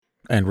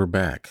And we're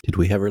back. Did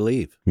we ever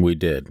leave? We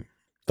did.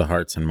 The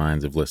hearts and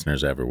minds of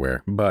listeners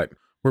everywhere. But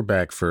we're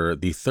back for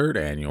the third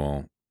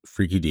annual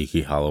Freaky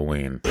Deaky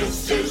Halloween.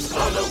 This is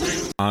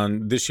Halloween.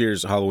 On this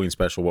year's Halloween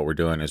special, what we're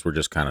doing is we're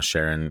just kind of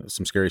sharing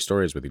some scary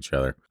stories with each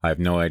other. I have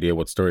no idea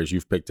what stories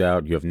you've picked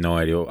out. You have no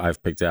idea what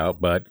I've picked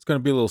out, but it's going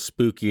to be a little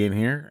spooky in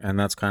here, and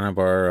that's kind of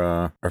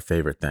our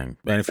favorite thing.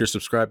 And if you're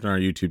subscribed on our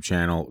YouTube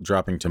channel,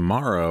 dropping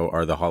tomorrow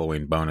are the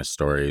Halloween bonus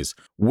stories,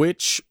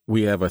 which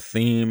we have a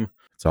theme.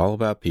 It's all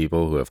about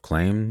people who have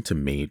claimed to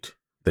meet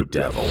the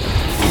devil.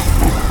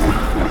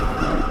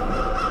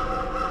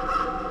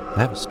 I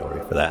have a story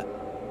for that.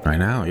 I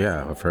know,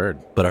 yeah, I've heard.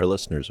 But our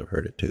listeners have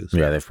heard it too. So.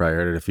 Yeah, they've probably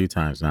heard it a few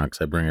times now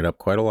because I bring it up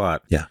quite a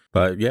lot. Yeah.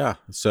 But yeah,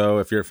 so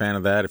if you're a fan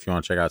of that, if you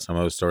want to check out some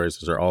of those stories,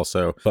 those are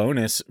also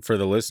bonus for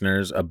the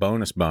listeners, a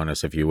bonus,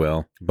 if you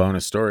will.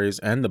 Bonus stories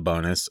and the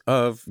bonus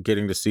of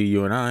getting to see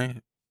you and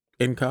I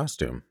in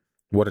costume.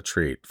 What a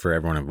treat for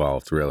everyone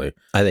involved, really.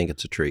 I think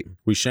it's a treat.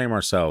 We shame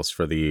ourselves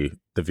for the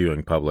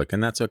viewing public,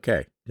 and that's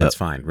okay. That's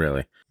fine,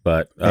 really.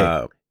 But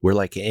hey, we're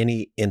like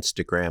any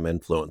Instagram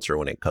influencer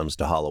when it comes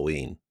to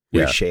Halloween.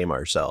 We shame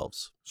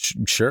ourselves.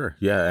 Sure,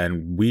 yeah.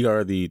 And we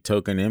are the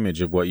token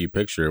image of what you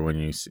picture when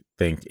you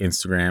think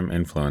Instagram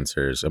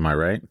influencers. Am I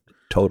right?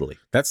 Totally.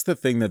 That's the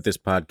thing that this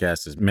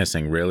podcast is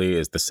missing, really,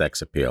 is the sex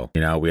appeal.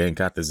 You know, we ain't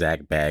got the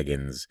Zach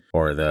Baggins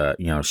or the,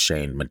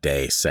 Shane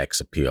Madej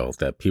sex appeal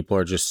that people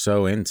are just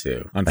so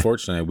into.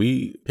 Unfortunately,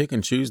 we pick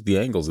and choose the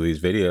angles of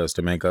these videos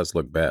to make us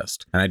look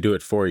best. And I do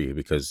it for you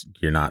because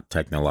you're not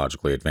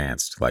technologically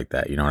advanced like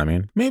that. You know what I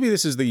mean? Maybe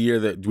this is the year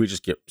that we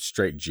just get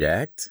straight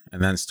jacked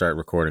and then start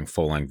recording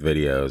full-length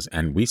videos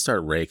and we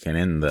start raking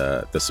in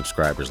the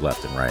subscribers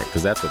left and right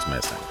because that's what's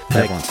missing.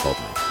 Everyone's told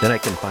me. Then I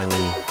can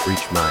finally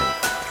reach my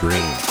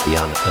dream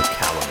beyond a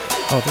calendar.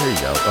 Oh, there you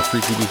go. A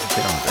Freaky Deaky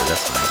calendar.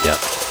 That's nice. Yep.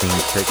 Seeing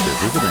the pictures.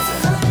 We can make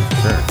that.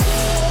 Sure.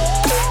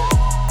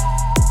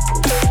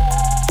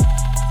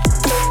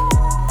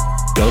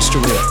 Ghost or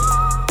real?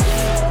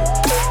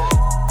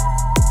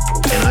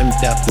 And I'm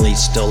definitely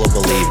still a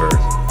believer.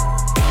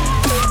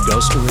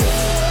 Ghost or real?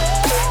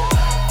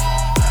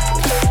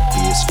 Be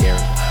you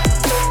scared?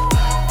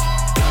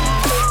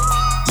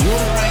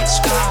 You're right,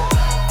 Scott.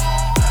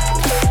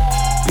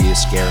 Be you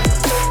scared?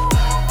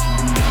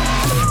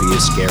 Be you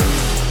scared?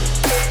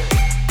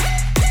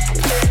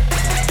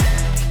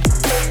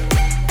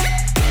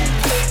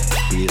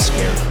 Be you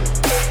scared?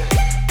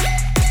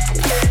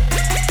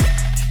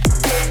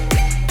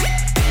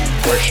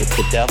 Worship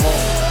the devil?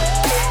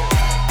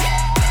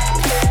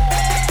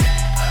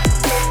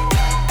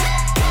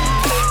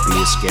 Be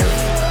you scared?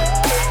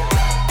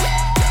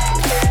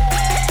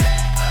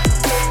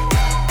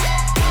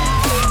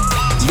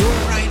 You're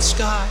right,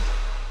 Scott.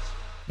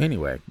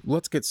 Anyway,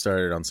 let's get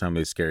started on some of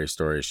these scary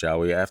stories,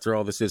 shall we? After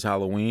all, this is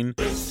Halloween.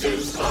 This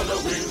is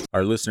Halloween.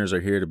 Our listeners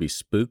are here to be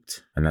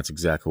spooked, and that's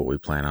exactly what we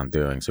plan on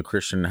doing. So,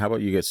 Christian, how about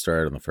you get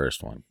started on the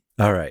first one?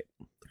 All right.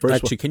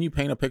 Actually, can you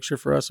paint a picture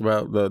for us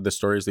about the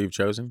stories that you've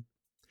chosen?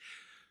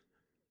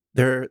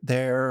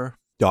 They're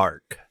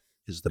dark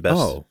is the best.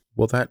 Oh,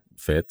 well, that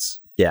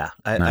fits. Yeah,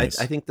 Nice.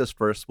 I think this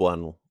first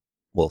one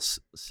will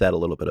set a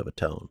little bit of a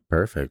tone.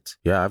 Perfect.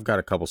 Yeah, I've got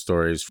a couple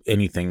stories.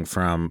 Anything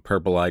from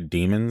purple-eyed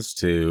demons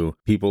to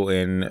people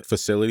in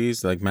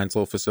facilities, like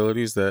mental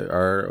facilities that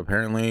are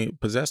apparently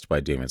possessed by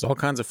demons. All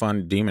kinds of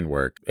fun demon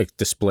work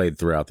displayed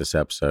throughout this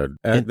episode.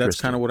 That's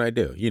kind of what I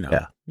do,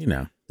 Yeah.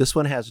 This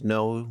one has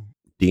no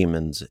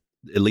demons.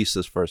 At least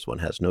this first one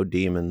has no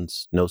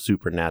demons, no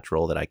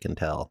supernatural that I can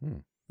tell.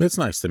 It's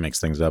nice to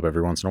mix things up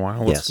every once in a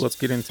while. Let's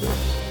get into it.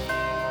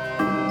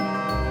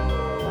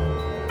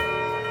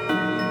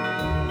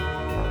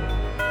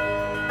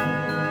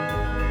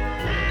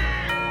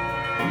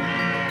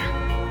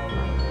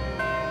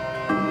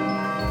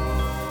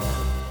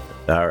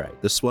 All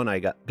right. This one I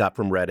got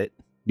from Reddit.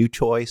 New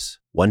Choice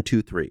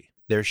 123.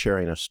 They're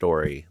sharing a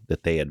story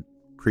that they had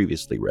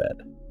previously read.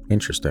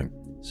 Interesting.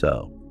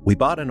 So, we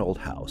bought an old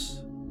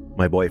house,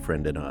 my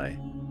boyfriend and I.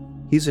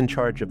 He's in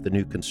charge of the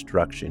new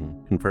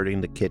construction,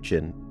 converting the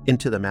kitchen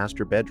into the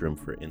master bedroom,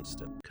 for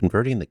instance.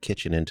 Converting the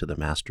kitchen into the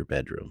master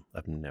bedroom.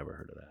 I've never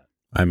heard of that.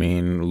 I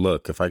mean,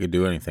 look, if I could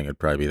do anything, it'd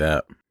probably be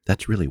that.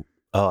 That's really...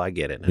 Oh, I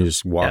get it now. You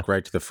just walk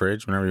right to the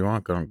fridge whenever you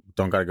want.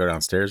 Don't got to go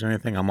downstairs or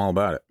anything. I'm all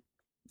about it.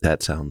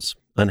 That sounds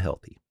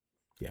unhealthy.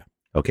 Yeah.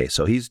 Okay,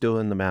 so he's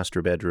doing the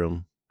master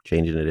bedroom,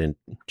 changing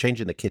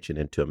the kitchen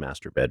into a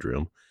master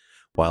bedroom,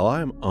 while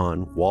I'm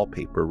on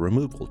wallpaper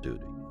removal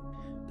duty.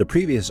 The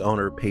previous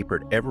owner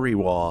papered every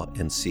wall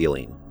and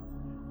ceiling.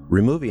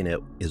 Removing it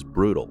is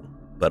brutal,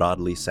 but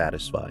oddly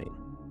satisfying.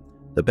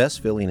 The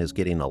best feeling is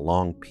getting a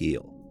long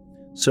peel,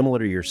 similar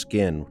to your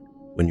skin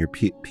when you're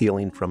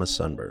peeling from a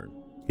sunburn.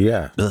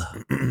 Yeah,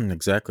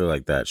 exactly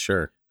like that.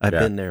 Sure. I've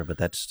been there,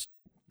 but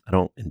I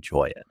don't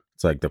enjoy it.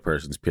 It's like the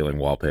person's peeling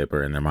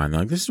wallpaper in their mind. They're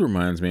like, this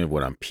reminds me of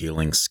when I'm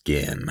peeling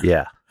skin.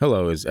 Yeah.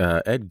 Hello, is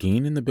Ed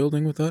Gein in the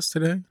building with us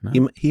today?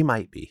 No? He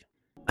might be.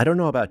 I don't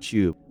know about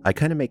you. I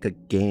kind of make a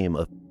game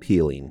of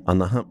peeling on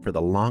the hunt for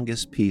the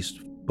longest piece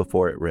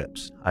before it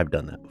rips. I've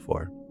done that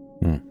before.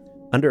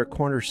 Under a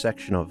corner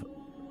section of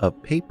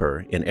of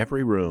paper in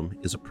every room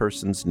is a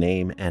person's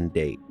name and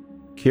date.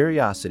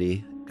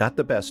 Curiosity got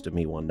the best of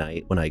me one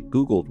night when I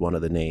Googled one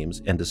of the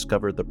names and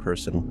discovered the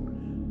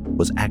person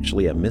was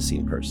actually a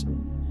missing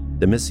person.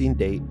 The missing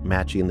date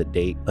matching the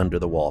date under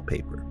the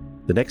wallpaper.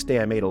 The next day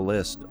I made a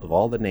list of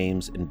all the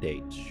names and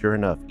dates. Sure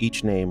enough,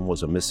 each name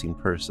was a missing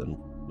person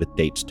with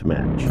dates to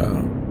match.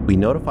 We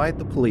notified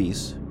the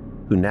police,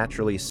 who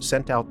naturally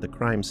sent out the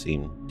crime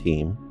scene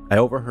team. I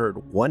overheard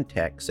one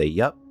tech say,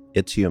 "Yup,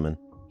 it's human."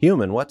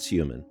 Human? What's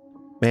human?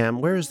 Ma'am,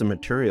 where is the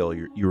material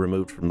you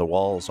removed from the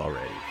walls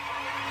already?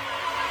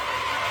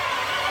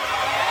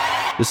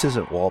 This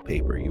isn't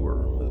wallpaper you were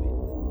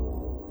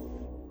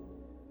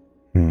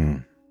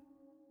removing.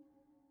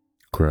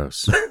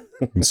 Gross.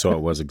 So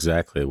it was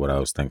exactly what I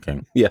was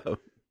thinking. Yeah.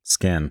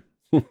 Skin.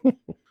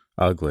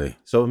 Ugly.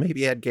 So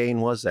maybe Ed Gein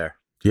was there.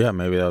 Yeah,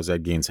 maybe that was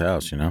Ed Gein's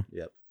house, you know?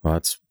 Yep. Well,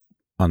 that's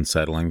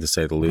unsettling to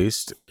say the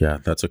least. Yeah,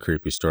 that's a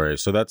creepy story.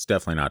 So that's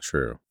definitely not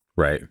true,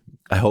 right?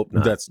 I hope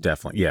not. That's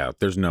definitely, yeah,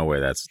 there's no way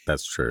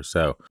that's true.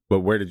 So, but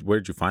where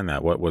did you find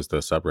that? What was the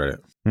subreddit?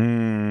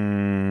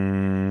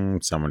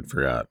 Someone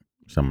forgot.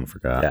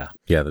 Yeah.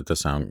 Yeah, that does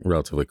sound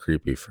relatively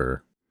creepy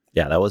for.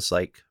 Yeah, that was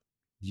like,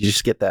 you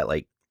just get that,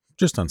 like,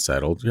 just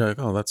unsettled. You're like,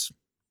 oh, that's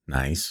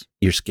nice.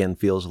 Your skin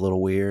feels a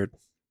little weird.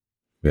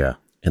 Yeah.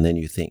 And then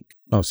you think,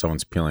 oh,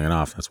 someone's peeling it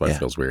off. That's why it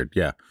feels weird.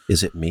 Yeah.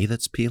 Is it me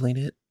that's peeling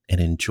it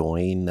and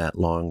enjoying that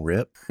long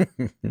rip?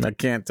 I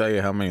can't tell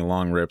you how many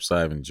long rips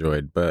I've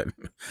enjoyed, but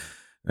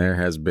there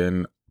has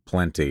been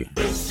plenty.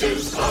 This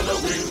is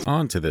Halloween.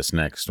 On to this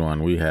next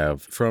one. We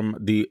have from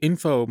the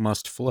Info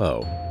Must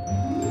Flow.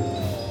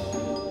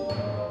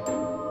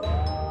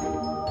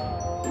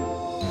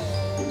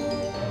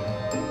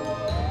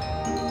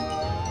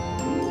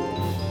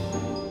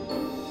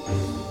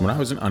 When I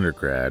was an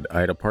undergrad, I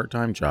had a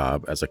part-time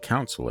job as a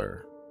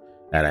counselor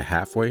at a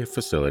halfway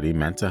facility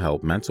meant to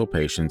help mental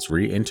patients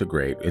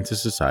reintegrate into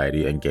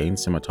society and gain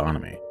some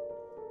autonomy.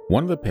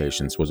 One of the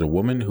patients was a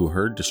woman who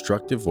heard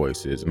destructive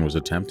voices and was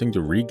attempting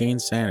to regain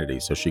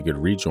sanity so she could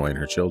rejoin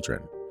her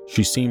children.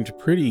 She seemed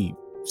pretty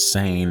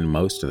sane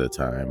most of the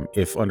time,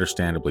 if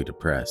understandably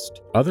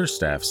depressed. Other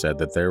staff said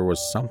that there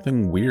was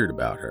something weird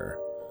about her,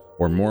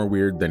 or more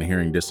weird than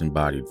hearing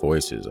disembodied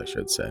voices, I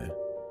should say.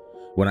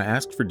 When I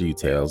asked for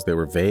details, they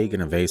were vague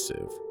and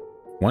evasive.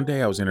 One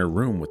day I was in her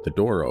room with the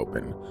door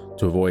open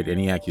to avoid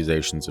any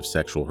accusations of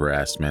sexual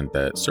harassment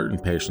that certain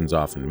patients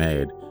often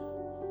made,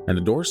 and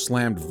the door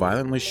slammed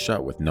violently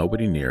shut with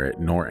nobody near it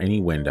nor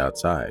any wind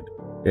outside.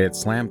 It had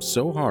slammed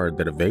so hard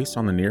that a vase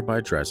on the nearby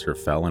dresser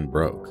fell and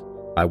broke.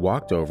 I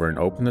walked over and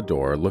opened the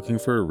door looking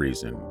for a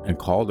reason and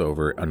called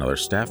over another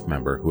staff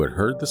member who had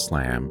heard the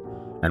slam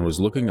and was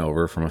looking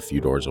over from a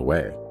few doors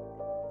away.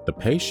 The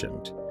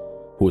patient,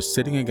 who was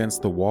sitting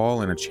against the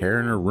wall in a chair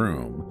in her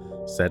room,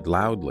 said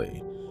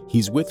loudly,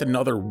 "He's with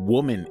another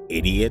woman,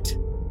 idiot."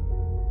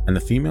 And the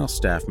female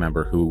staff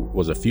member who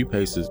was a few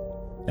paces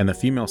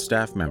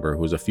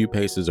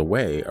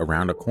away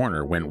around a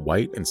corner went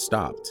white and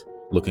stopped,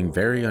 looking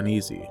very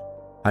uneasy.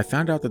 I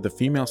found out that the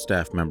female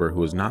staff member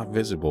who was not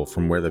visible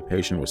from where the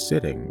patient was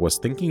sitting was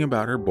thinking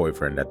about her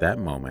boyfriend at that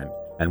moment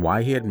and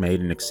why he had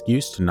made an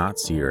excuse to not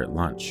see her at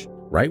lunch,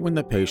 right when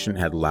the patient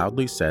had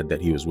loudly said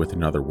that he was with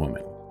another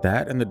woman.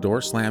 That and the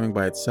door slamming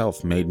by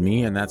itself made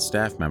me and that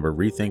staff member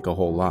rethink a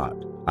whole lot.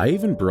 I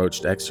even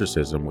broached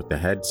exorcism with the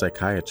head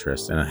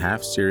psychiatrist in a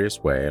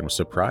half-serious way and was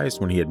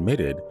surprised when he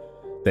admitted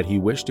that he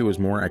wished it was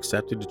more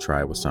accepted to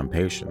try with some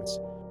patients.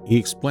 He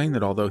explained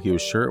that although he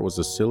was sure it was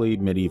a silly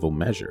medieval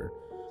measure,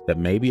 that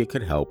maybe it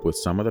could help with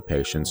some of the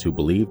patients who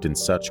believed in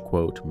such,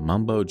 quote,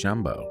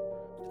 mumbo-jumbo.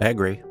 I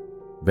agree.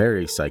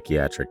 Very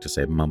psychiatric to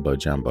say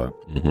mumbo-jumbo.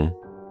 Mm-hmm.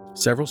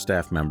 Several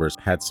staff members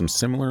had some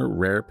similar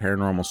rare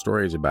paranormal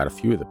stories about a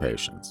few of the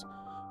patients,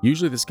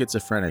 usually the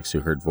schizophrenics who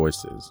heard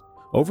voices.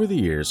 Over the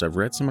years, I've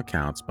read some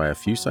accounts by a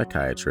few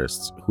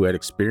psychiatrists who had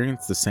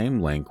experienced the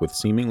same link with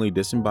seemingly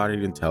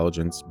disembodied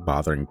intelligence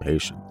bothering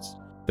patients.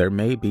 There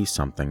may be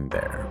something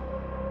there.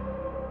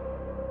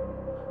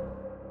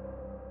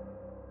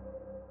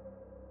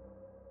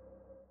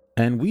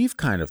 And we've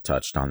kind of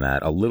touched on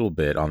that a little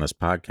bit on this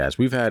podcast.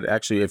 We've had,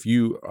 actually, if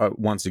you,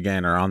 once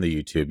again, are on the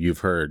YouTube, you've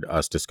heard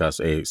us discuss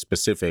a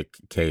specific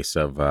case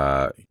of,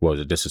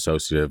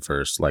 dissociative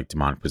versus, like,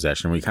 demonic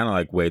possession. We kind of,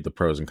 like, weighed the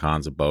pros and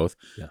cons of both.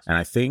 Yes. And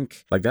I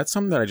think, like, that's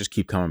something that I just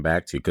keep coming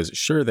back to, because,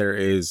 sure, there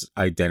is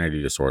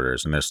identity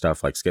disorders, and there's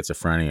stuff like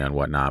schizophrenia and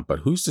whatnot, but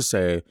who's to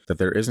say that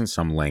there isn't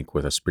some link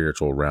with a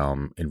spiritual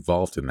realm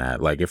involved in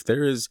that? Like, if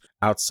there is,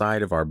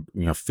 outside of our,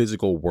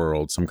 physical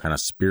world, some kind of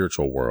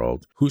spiritual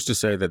world, who's to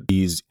say that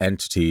these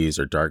entities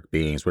or dark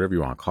beings, whatever you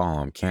want to call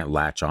them, can't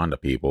latch onto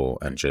people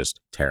and just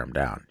tear them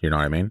down? You know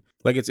what I mean?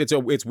 Like,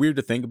 it's weird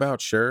to think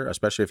about, sure,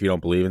 especially if you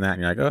don't believe in that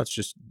and you're like, oh, it's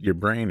just your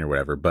brain or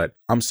whatever. But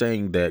I'm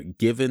saying that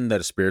given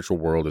that a spiritual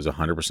world is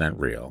 100%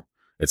 real,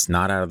 it's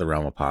not out of the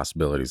realm of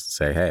possibilities to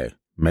say, hey,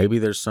 maybe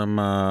there's some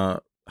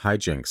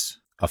hijinks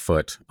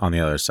afoot on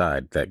the other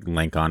side that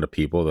link onto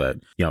people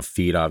that,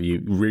 feed off.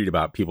 You read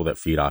about people that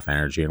feed off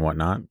energy and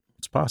whatnot.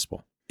 It's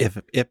possible. If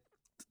the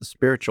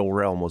spiritual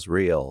realm was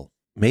real,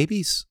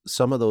 maybe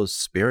some of those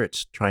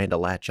spirits trying to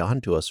latch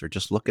onto us are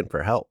just looking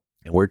for help,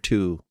 and we're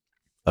too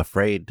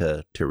afraid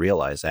to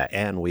realize that.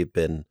 And we've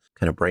been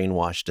kind of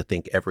brainwashed to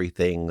think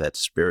everything that's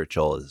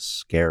spiritual is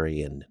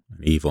scary and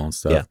evil and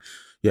stuff.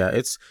 Yeah,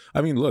 it's,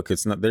 I mean, look,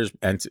 it's not, there's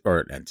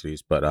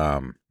entities,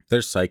 but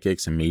there's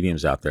psychics and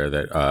mediums out there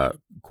that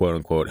quote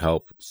unquote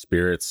help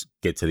spirits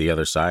get to the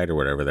other side or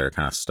whatever. They're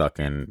kind of stuck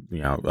in,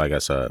 I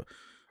guess a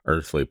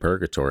earthly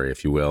purgatory,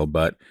 if you will.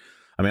 But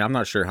I mean, I'm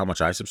not sure how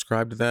much I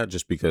subscribe to that,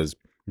 just because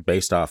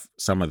based off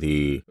some of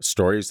the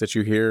stories that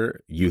you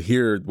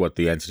hear what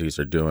the entities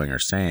are doing or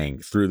saying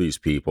through these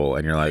people,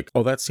 and you're like,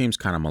 oh, that seems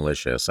kind of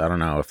malicious. I don't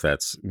know if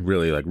that's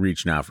really like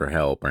reaching out for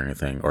help or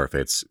anything, or if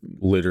it's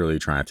literally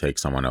trying to take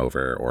someone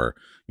over or,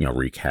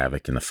 wreak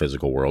havoc in the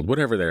physical world,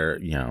 whatever they're,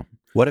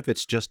 What if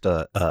it's just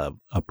a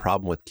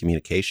problem with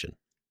communication?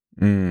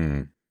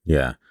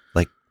 Yeah.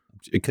 Like,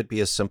 it could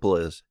be as simple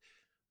as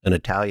an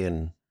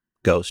Italian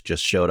ghost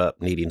just showed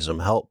up needing some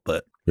help,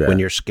 but when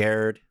you're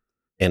scared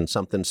and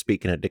something's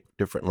speaking a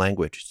different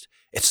language,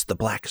 it's the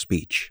black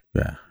speech.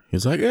 Yeah.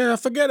 He's like, yeah,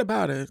 forget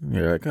about it. And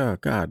you're like, oh,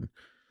 God.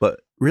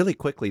 But really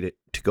quickly,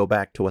 to go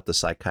back to what the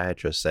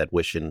psychiatrist said,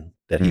 wishing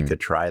that he could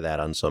try that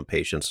on some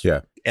patients.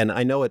 Yeah. And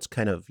I know it's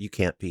kind of, you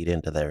can't feed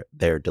into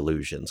their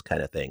delusions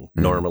kind of thing,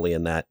 normally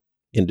in that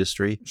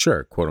industry.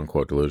 Sure. Quote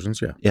unquote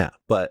delusions. Yeah. Yeah.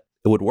 But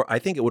it would work. I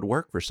think it would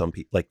work for some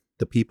people, like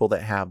the people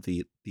that have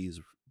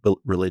these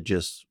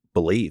religious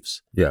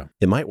beliefs. Yeah.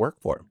 It might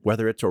work for them,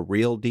 whether it's a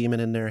real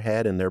demon in their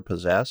head and they're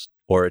possessed,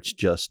 or it's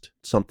just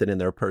something in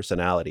their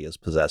personality is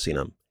possessing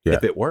them. Yeah.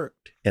 If it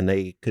worked and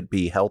they could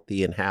be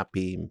healthy and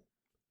happy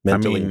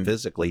mentally and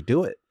physically,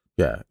 do it.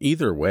 Yeah.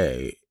 Either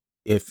way,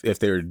 if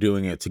they're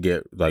doing it to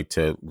get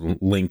to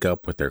link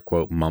up with their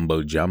quote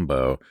mumbo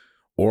jumbo,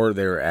 or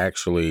they're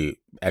actually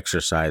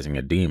exorcising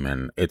a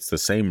demon, it's the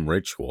same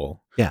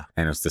ritual. Yeah.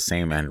 And it's the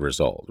same end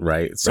result,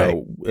 right?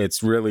 So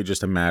it's really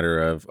just a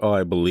matter of, oh,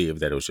 I believe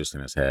that it was just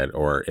in his head,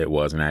 or it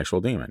was an actual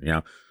demon,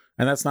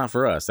 And that's not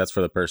for us. That's for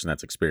the person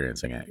that's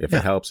experiencing it. If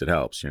it helps, it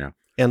helps,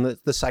 And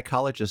the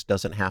psychologist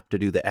doesn't have to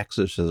do the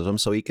exorcism,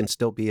 so he can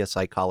still be a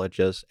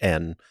psychologist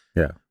and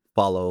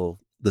follow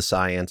the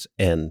science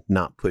and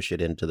not push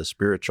it into the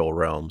spiritual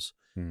realms.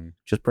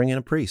 Just bring in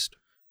a priest.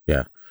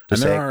 Yeah.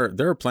 And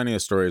there are plenty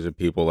of stories of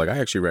people, like I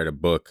actually read a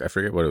book, I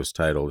forget what it was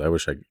titled. I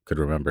wish I could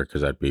remember,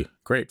 because that'd be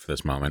great for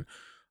this moment.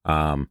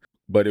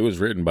 But it was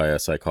written by a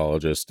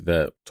psychologist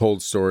that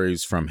told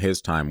stories from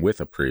his time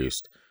with a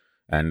priest,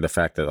 and the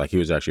fact that he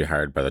was actually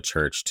hired by the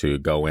church to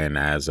go in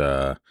as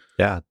a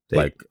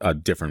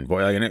different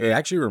voice. And it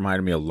actually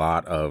reminded me a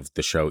lot of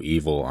the show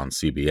Evil on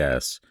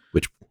CBS,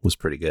 which was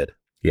pretty good.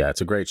 Yeah,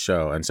 it's a great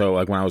show. And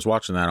so when I was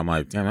watching that, I'm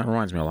like, damn, that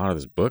reminds me a lot of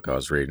this book I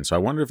was reading. So I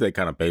wonder if they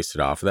kind of based it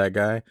off of that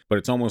guy. But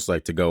it's almost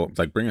like to go,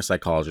 bring a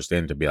psychologist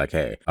in to be like,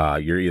 hey,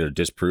 you're either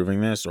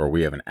disproving this, or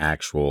we have an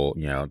actual,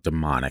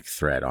 demonic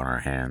threat on our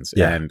hands.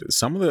 Yeah. And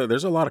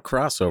there's a lot of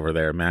crossover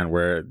there, man,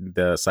 where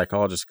the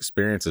psychologist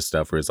experiences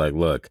stuff where it's like,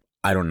 look,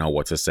 I don't know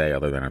what to say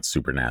other than it's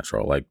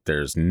supernatural.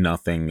 There's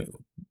nothing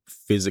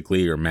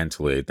physically or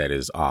mentally that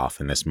is off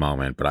in this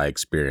moment, but I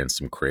experienced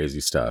some crazy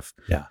stuff.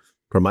 Yeah.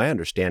 From my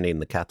understanding,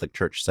 the Catholic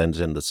Church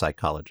sends in the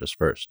psychologist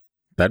first.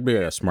 That'd be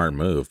a smart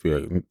move.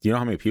 Do you know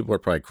how many people are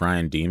probably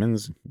crying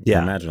demons?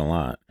 Yeah. Imagine a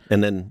lot.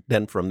 And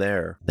then from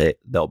there,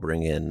 they'll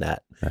bring in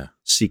that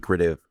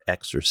secretive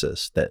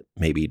exorcist that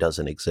maybe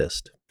doesn't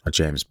exist. A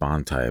James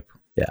Bond type.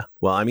 Yeah.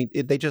 Well, I mean,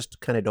 they just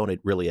kind of don't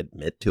really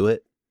admit to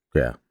it.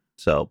 Yeah.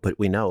 So, but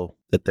we know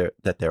that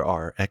there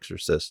are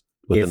exorcists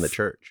within the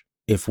church.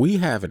 If we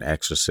have an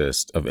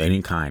exorcist of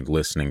any kind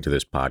listening to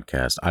this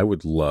podcast, I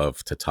would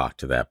love to talk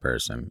to that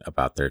person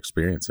about their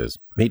experiences.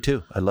 Me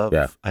too. I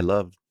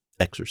love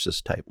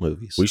exorcist type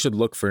movies. We should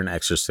look for an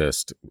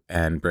exorcist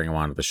and bring him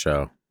onto the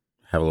show.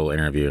 Have a little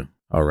interview,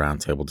 a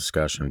roundtable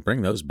discussion.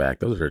 Bring those back.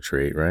 Those are a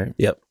treat, right?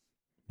 Yep.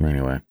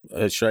 Anyway,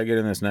 should I get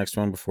in this next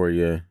one before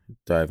you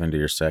dive into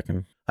your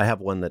second? I have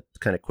one that's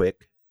kind of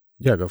quick.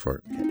 Yeah, go for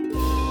it.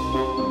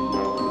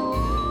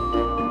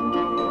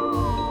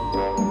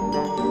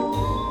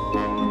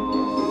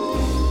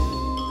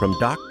 From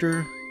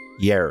Dr.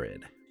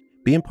 Yared.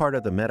 Being part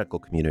of the medical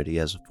community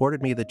has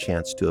afforded me the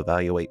chance to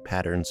evaluate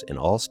patterns in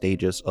all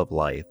stages of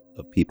life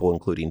of people,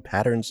 including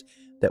patterns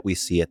that we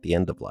see at the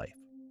end of life.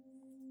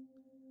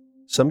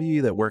 Some of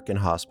you that work in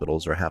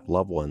hospitals or have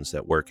loved ones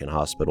that work in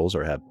hospitals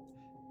or have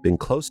been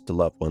close to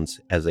loved ones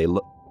as they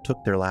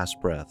took their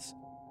last breaths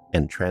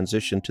and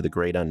transitioned to the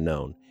great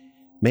unknown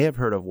may have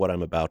heard of what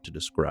I'm about to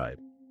describe.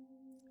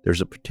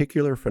 There's a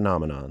particular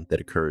phenomenon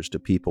that occurs to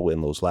people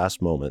in those last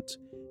moments,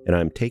 and I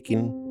am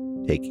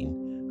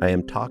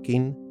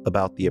talking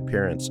about the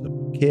appearance of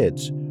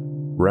kids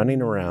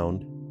running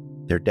around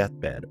their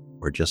deathbed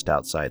or just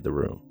outside the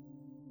room.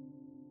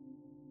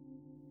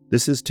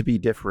 This is to be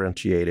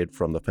differentiated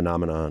from the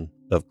phenomenon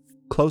of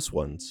close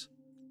ones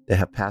that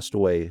have passed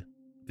away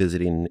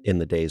visiting in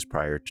the days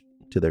prior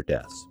to their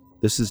deaths.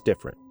 This is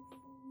different.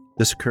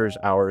 This occurs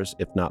hours,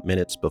 if not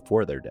minutes,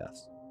 before their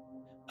deaths.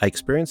 I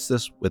experience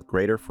this with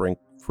greater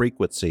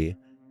frequency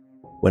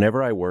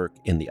whenever I work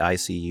in the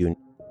ICU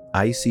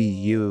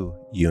ICU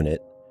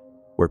unit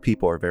where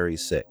people are very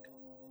sick.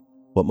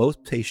 What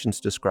most patients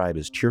describe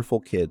as cheerful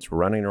kids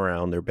running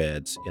around their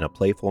beds in a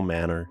playful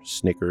manner,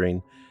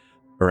 snickering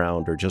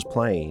around or just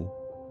playing.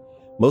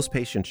 Most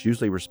patients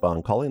usually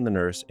respond calling the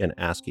nurse and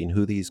asking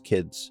who these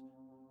kids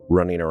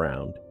running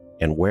around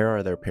and where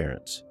are their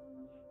parents,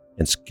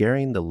 and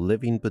scaring the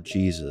living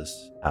bejesus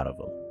out of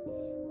them.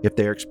 If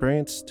they're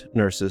experienced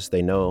nurses,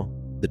 they know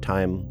the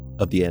time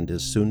of the end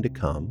is soon to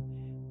come,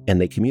 and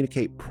they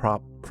communicate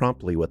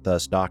promptly with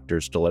us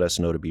doctors to let us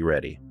know to be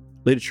ready.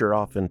 Literature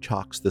often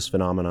chalks this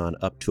phenomenon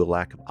up to a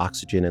lack of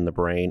oxygen in the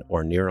brain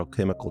or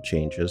neurochemical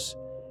changes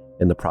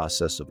in the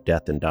process of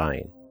death and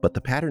dying. But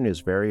the pattern is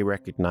very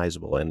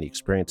recognizable, and the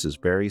experience is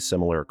very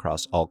similar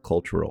across all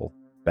cultural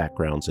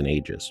backgrounds and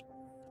ages.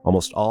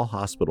 Almost all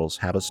hospitals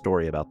have a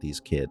story about these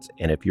kids,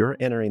 and if you're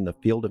entering the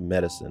field of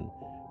medicine,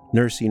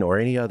 nursing, or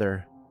any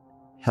other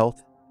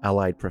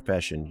health-allied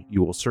profession,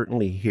 you will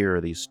certainly hear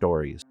these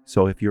stories.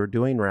 So if you're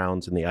doing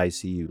rounds in the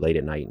ICU late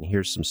at night and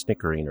hear some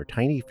snickering or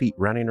tiny feet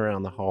running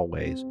around the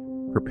hallways,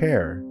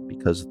 prepare,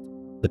 because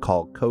the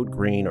call code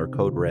green or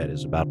code red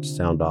is about to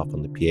sound off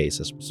on the PA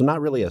system. So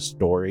not really a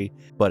story,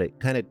 but it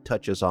kind of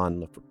touches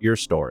on your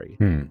story,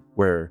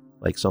 where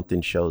like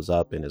something shows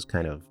up and is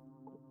kind of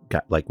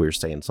got, like we were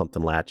saying,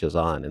 something latches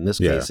on. In this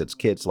case, it's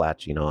kids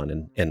latching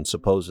on, and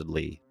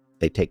supposedly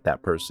they take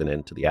that person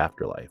into the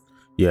afterlife.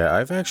 Yeah,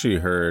 I've actually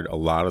heard a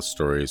lot of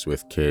stories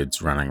with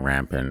kids running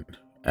rampant,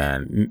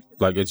 and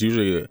like it's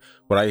usually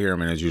what I hear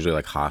them in is usually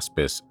like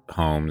hospice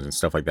homes and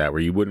stuff like that,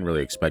 where you wouldn't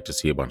really expect to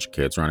see a bunch of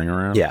kids running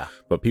around. Yeah.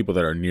 But people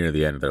that are near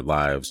the end of their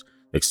lives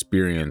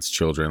experience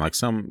children, like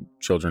some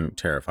children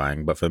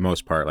terrifying, but for the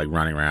most part, like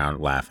running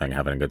around, laughing,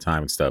 having a good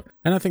time and stuff.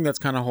 And I think that's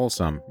kind of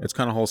wholesome. It's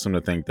kind of wholesome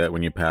to think that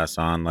when you pass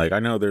on, like I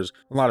know there's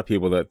a lot of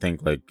people that think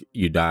like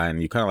you die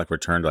and you kind of like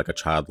return to like a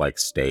childlike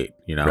state,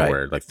 you know,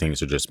 where like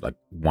things are just like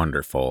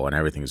wonderful and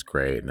everything's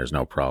great and there's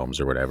no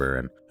problems or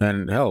whatever.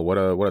 And hell, what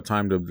a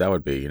time that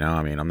would be, you know?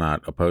 I mean, I'm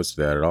not opposed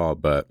to that at all,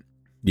 but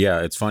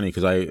yeah, it's funny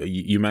because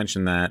you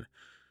mentioned that.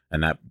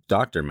 And that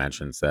doctor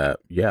mentions that,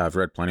 yeah, I've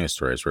read plenty of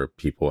stories where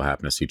people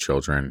happen to see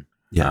children.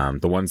 Yeah.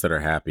 The ones that are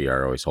happy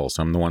are always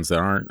wholesome. The ones that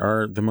aren't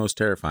are the most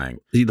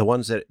terrifying. The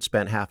ones that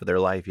spent half of their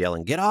life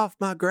yelling, "Get off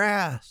my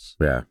grass!"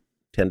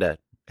 tend to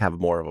have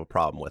more of a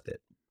problem with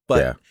it.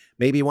 But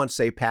maybe once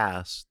they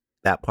pass,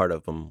 that part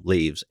of them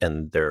leaves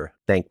and they're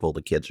thankful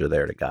the kids are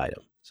there to guide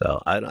them.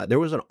 So there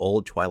was an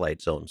old Twilight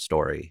Zone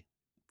story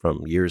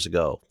from years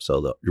ago.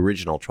 So the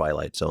original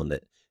Twilight Zone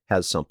that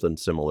has something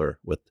similar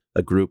with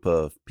a group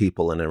of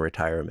people in a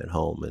retirement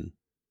home, and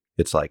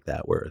it's like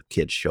that where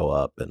kids show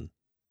up. And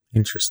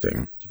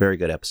interesting. It's a very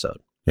good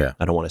episode. Yeah.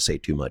 I don't want to say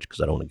too much because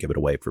I don't want to give it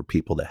away for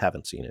people that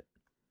haven't seen it.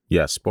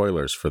 Yeah,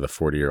 spoilers for the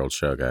 40-year-old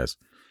show, guys.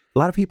 A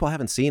lot of people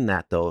haven't seen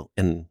that though,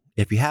 and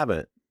if you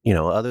haven't, you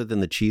know, other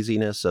than the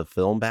cheesiness of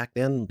film back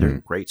then, they're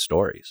great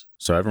stories.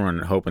 So everyone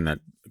hoping that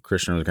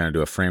Christian was going to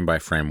do a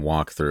frame-by-frame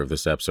walkthrough of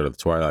this episode of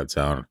The Twilight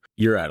Zone,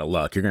 you're out of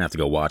luck. You're going to have to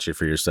go watch it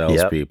for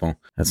yourselves, people.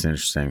 That's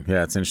interesting.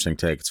 Yeah, it's an interesting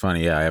take. It's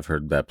funny. Yeah, I've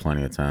heard that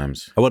plenty of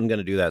times. I wasn't going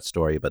to do that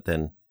story, but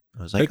then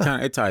I was like...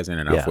 It ties in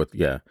enough with...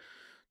 Yeah.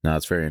 No,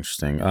 it's very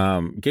interesting.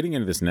 Getting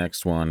into this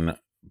next one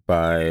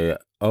by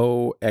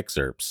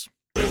Excerpts.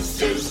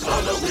 This is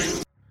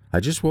Halloween. I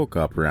just woke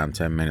up around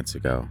 10 minutes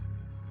ago.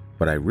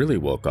 But I really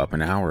woke up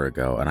an hour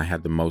ago, and I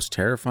had the most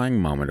terrifying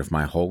moment of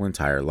my whole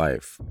entire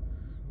life.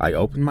 I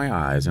opened my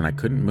eyes and I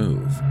couldn't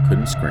move,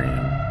 couldn't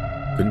scream,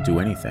 couldn't do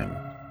anything.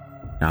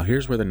 Now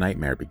here's where the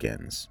nightmare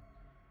begins.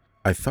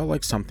 I felt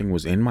like something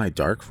was in my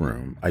dark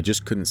room, I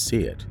just couldn't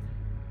see it.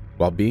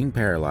 While being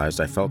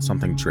paralyzed, I felt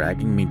something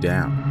dragging me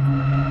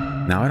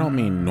down. Now I don't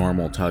mean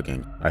normal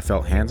tugging. I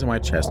felt hands on my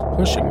chest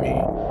pushing me,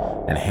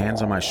 and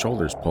hands on my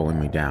shoulders pulling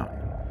me down.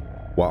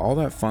 While all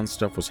that fun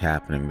stuff was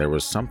happening, there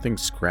was something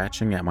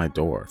scratching at my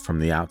door from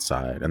the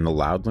outside, and the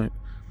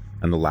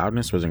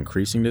loudness was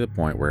increasing to the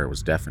point where it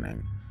was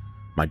deafening.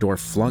 My door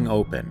flung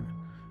open,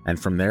 and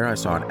from there I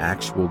saw an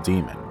actual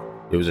demon.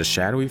 It was a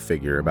shadowy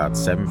figure about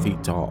 7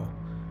 feet tall,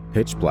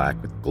 pitch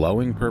black with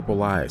glowing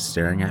purple eyes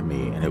staring at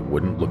me, and it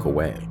wouldn't look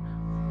away.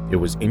 It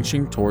was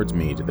inching towards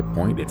me to the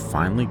point it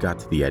finally got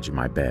to the edge of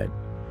my bed.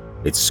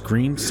 It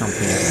screamed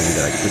something at me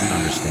that I couldn't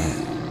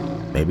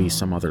understand. Maybe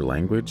some other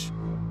language?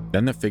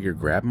 Then the figure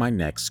grabbed my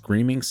neck,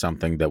 screaming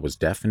something that was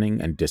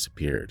deafening, and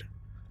disappeared.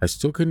 I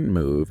still couldn't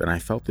move, and I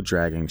felt the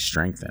dragging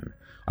strengthen.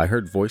 I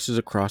heard voices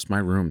across my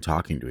room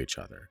talking to each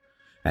other.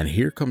 And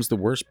here comes the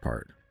worst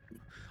part.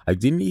 I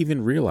didn't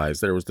even realize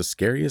there was the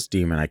scariest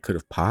demon I could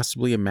have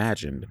possibly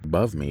imagined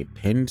above me,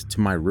 pinned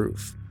to my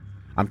roof.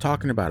 I'm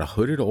talking about a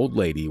hooded old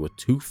lady with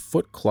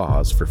 2-foot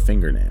claws for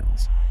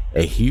fingernails,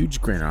 a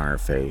huge grin on her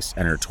face,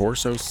 and her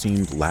torso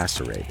seemed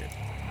lacerated.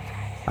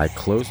 I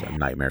closed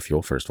nightmare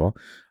fuel, first of all.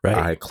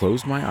 I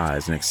closed my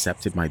eyes and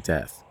accepted my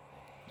death.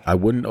 I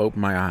wouldn't open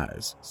my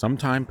eyes. Some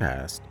time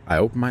passed. I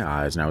opened my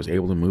eyes and I was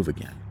able to move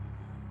again.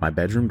 My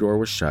bedroom door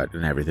was shut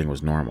and everything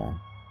was normal.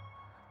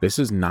 This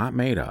is not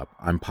made up.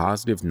 I'm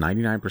positive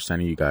 99%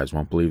 of you guys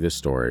won't believe this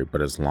story,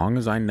 but as long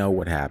as I know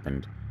what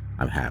happened,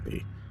 I'm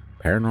happy.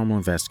 Paranormal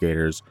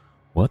investigators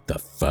What the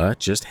fuck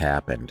just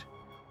happened?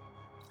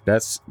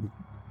 That's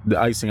the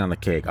icing on the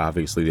cake.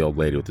 Obviously, the old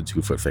lady with the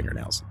 2-foot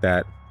fingernails.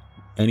 That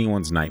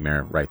anyone's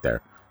nightmare right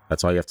there.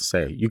 That's all you have to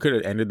say. You could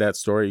have ended that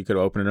story. You could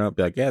have opened it up,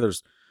 be like, yeah,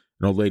 there's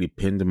an old lady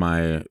pinned to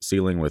my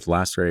ceiling with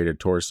lacerated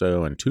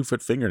torso and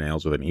 2-foot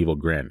fingernails with an evil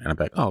grin. And I'm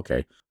like, oh,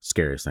 okay.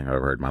 Scariest thing I've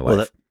ever heard in my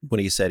life.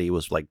 When he said he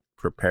was like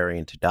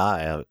preparing to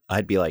die,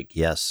 I'd be like,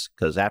 yes,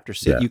 because after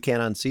you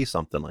can't unsee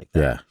something like that.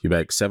 Yeah. You'd be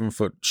like,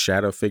 7-foot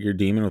shadow figure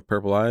demon with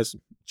purple eyes.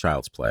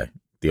 Child's play.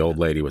 The old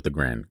lady with the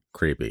grin.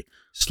 Creepy.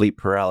 Sleep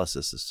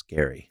paralysis is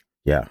scary.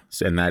 Yeah,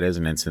 and that is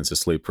an instance of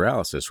sleep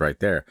paralysis right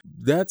there.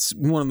 That's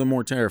one of the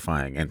more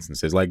terrifying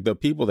instances. Like the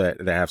people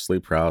that have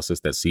sleep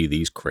paralysis that see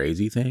these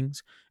crazy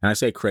things, and I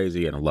say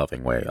crazy in a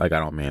loving way. Like I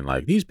don't mean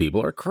like these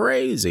people are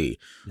crazy,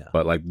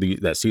 but like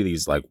that see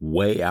these like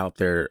way out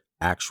there,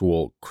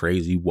 actual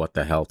crazy, what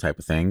the hell type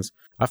of things.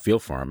 I feel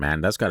for them,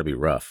 man. That's got to be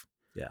rough.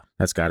 Yeah,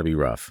 that's got to be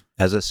rough.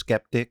 As a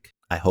skeptic,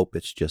 I hope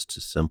it's just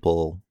a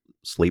simple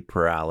sleep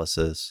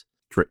paralysis,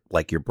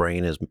 like your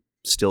brain is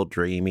still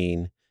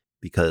dreaming,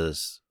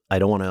 because I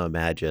don't want to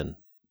imagine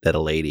that a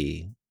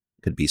lady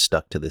could be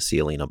stuck to the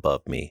ceiling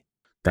above me.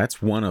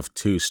 That's one of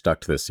 2 stuck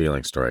to the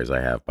ceiling stories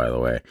I have, by the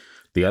way.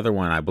 The other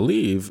one, I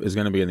believe, is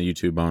going to be in the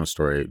YouTube bonus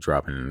story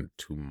dropping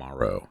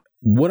tomorrow.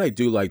 What I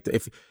do like,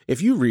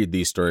 if you read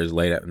these stories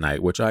late at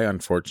night, which I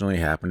unfortunately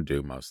happen to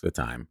do most of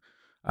the time,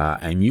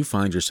 and you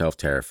find yourself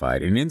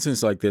terrified, in an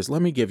instance like this,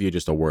 let me give you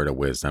just a word of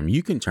wisdom.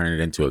 You can turn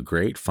it into a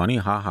great, funny,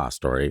 ha-ha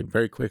story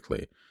very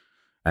quickly,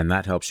 and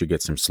that helps you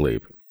get some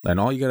sleep. And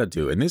all you got to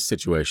do in this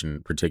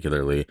situation,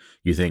 particularly,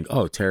 you think,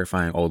 oh,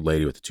 terrifying old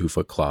lady with the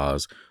 2-foot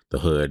claws, the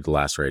hood, the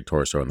lacerated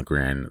torso, and the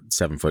grin,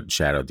 7-foot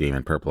shadow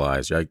demon, purple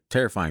eyes, like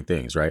terrifying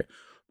things, right?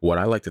 What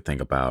I like to think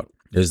about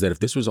is that if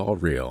this was all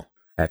real,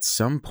 at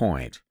some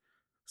point,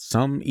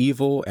 some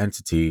evil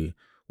entity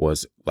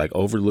was like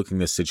overlooking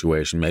this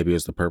situation. Maybe it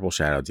was the purple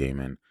shadow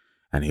demon.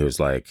 And he was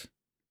like,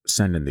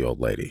 send in the old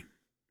lady.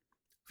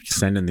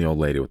 Send in the old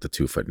lady with the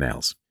 2-foot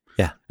nails.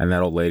 Yeah. And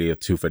that old lady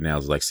with 2-foot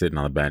nails is like sitting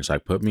on the bench,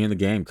 like, put me in the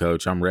game,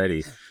 coach. I'm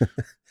ready.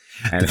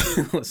 And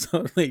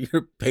suddenly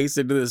you're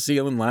pasted to the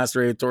ceiling,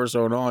 lacerated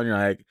torso and all. And you're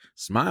like,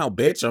 smile,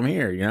 bitch. I'm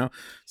here, you know?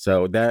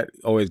 So that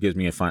always gives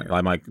me a fun.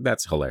 I'm like,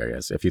 that's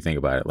hilarious if you think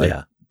about it.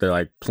 Like, they're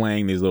like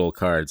playing these little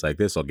cards, like,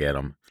 this will get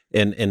them.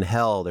 In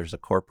hell, there's a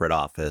corporate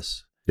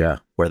office. Yeah.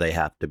 Where they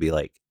have to be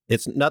like,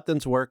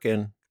 nothing's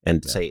working.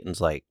 And Satan's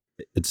like,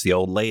 it's the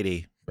old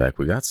lady. Like,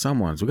 we got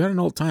an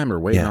old timer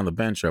waiting on the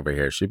bench over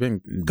here.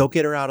 Go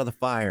get her out of the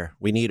fire.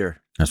 We need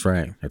her. That's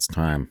right. It's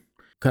time.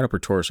 Cut up her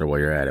torso while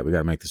you're at it. We got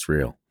to make this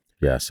real.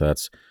 Yeah, so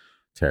that's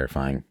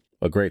terrifying.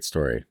 A great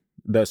story.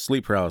 The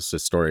sleep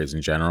paralysis stories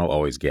in general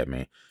always get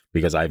me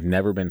because I've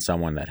never been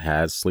someone that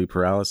has sleep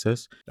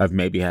paralysis. I've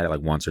maybe had it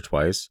like once or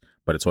twice,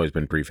 but it's always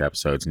been brief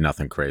episodes.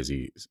 Nothing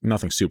crazy,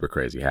 nothing super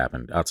crazy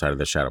happened outside of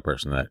the shadow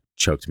person that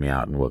choked me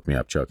out and woke me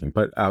up choking.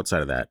 But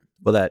outside of that,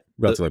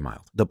 relatively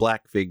mild. The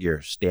black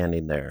figure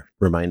standing there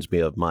reminds me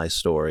of my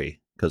story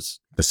because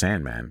the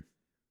Sandman.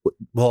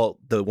 Well,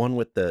 the one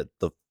with the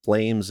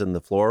flames and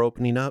the floor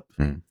opening up,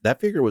 that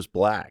figure was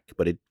black,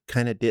 but it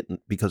kind of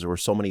didn't because there were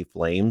so many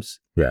flames.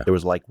 Yeah, there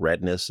was like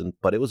redness,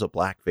 but it was a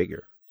black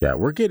figure. Yeah,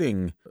 we're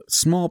getting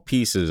small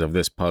pieces of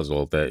this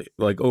puzzle that,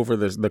 like, over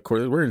the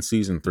course, we're in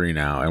season 3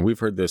 now, and we've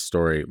heard this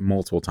story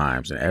multiple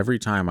times. And every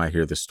time I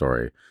hear this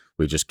story,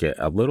 we just get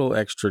a little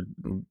extra,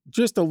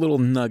 just a little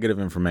nugget of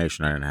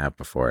information I didn't have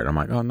before. And I'm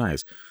like, oh,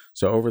 nice.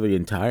 So over the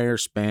entire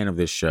span of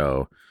this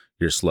show,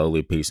 you're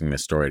slowly piecing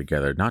this story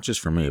together, not just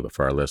for me, but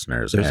for our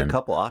listeners. There's a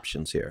couple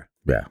options here.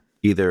 Yeah.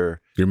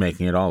 Either you're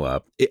making it all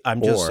up.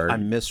 I'm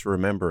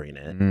misremembering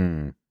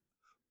it.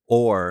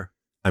 Or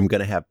I'm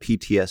going to have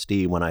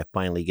PTSD when I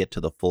finally get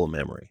to the full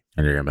memory.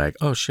 And you're going to be like,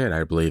 oh, shit,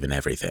 I believe in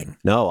everything.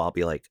 No, I'll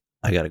be like,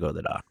 I got to go to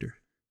the doctor.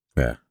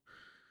 Yeah.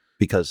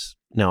 Because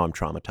now I'm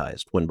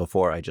traumatized when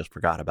before I just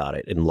forgot about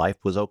it and life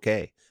was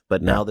okay.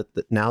 But now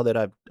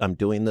that I'm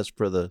doing this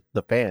for the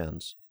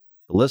fans,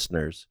 the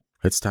listeners.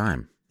 It's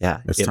time.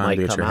 Yeah. It's time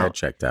to get your head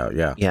checked out.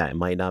 Yeah. Yeah. It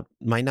might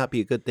not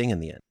be a good thing in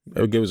the end.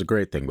 It was a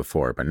great thing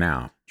before, but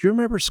now. Do you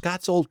remember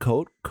Scott's old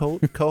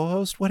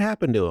co-host? What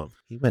happened to him?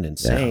 He went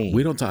insane. Yeah,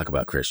 we don't talk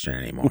about Christian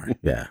anymore.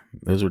 Yeah.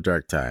 Those were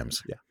dark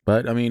times. Yeah.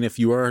 But I mean, if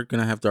you are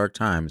going to have dark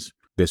times,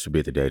 this would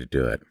be the day to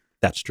do it.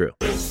 That's true.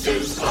 This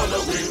is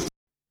Halloween.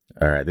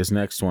 All right. This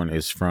next one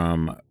is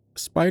from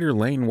Spider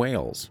Lane,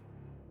 Wales.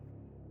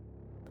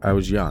 I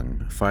was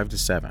young, 5 to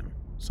 7,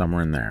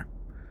 somewhere in there.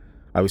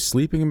 I was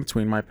sleeping in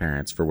between my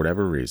parents for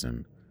whatever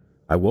reason.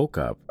 I woke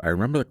up. I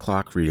remember the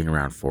clock reading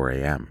around 4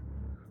 a.m.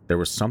 There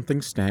was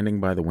something standing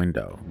by the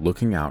window,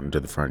 looking out into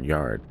the front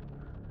yard.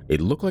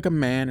 It looked like a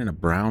man in a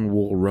brown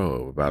wool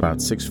robe, about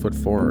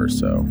 6'4" or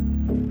so.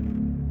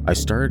 I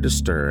started to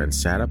stir and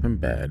sat up in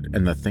bed,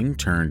 and the thing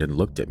turned and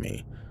looked at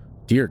me.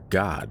 Dear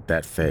God,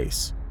 that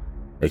face.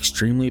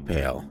 Extremely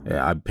pale.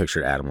 Yeah, I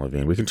pictured Adam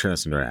Levine. We can turn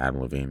this into an Adam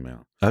Levine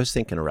meme. I was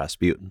thinking of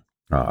Rasputin.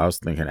 I was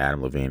thinking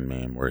Adam Levine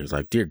meme where he's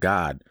like, dear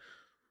God.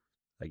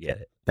 I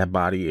get it. That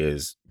body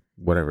is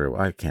whatever.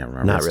 I can't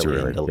remember. Not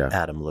really into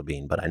Adam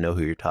Levine, but I know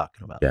who you're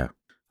talking about. Yeah.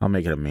 I'll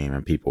make it a meme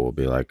and people will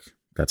be like,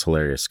 that's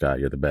hilarious, Scott.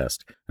 You're the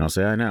best. And I'll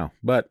say, I know.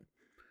 But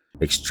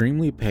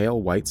extremely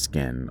pale white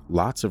skin,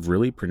 lots of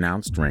really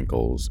pronounced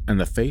wrinkles, and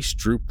the face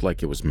drooped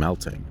like it was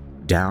melting,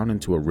 down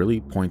into a really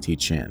pointy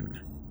chin.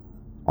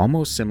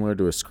 Almost similar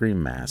to a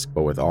scream mask,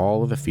 but with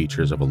all of the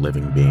features of a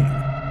living being.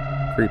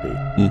 Creepy.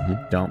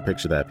 Don't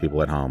picture that,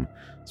 people at home,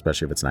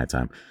 especially if it's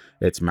nighttime.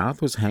 Its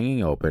mouth was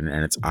hanging open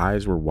and its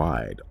eyes were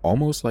wide,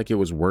 almost like it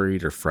was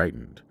worried or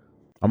frightened.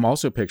 I'm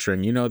also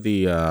picturing,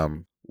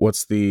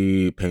 what's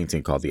the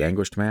painting called? The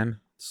Anguished Man?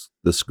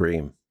 The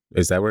Scream.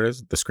 Is that what it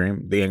is? The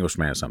Scream? The Anguished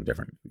Man is something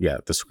different. Yeah,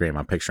 The Scream.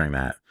 I'm picturing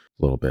that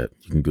a little bit.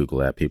 You can Google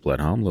that, people at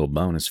home. Little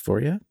bonus for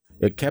you.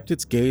 It kept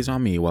its gaze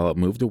on me while it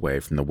moved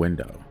away from the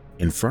window,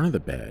 in front of the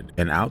bed,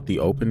 and out the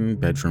open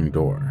bedroom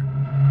door.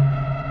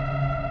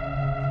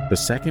 The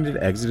second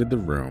it exited the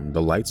room,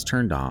 the lights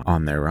turned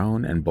on their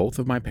own, and both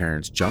of my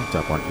parents jumped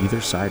up on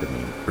either side of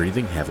me,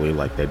 breathing heavily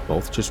like they'd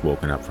both just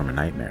woken up from a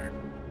nightmare.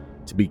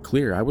 To be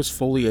clear, I was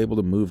fully able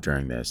to move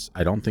during this.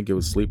 I don't think it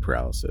was sleep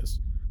paralysis,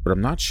 but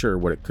I'm not sure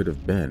what it could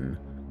have been,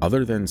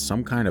 other than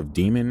some kind of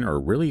demon or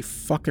really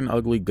fucking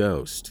ugly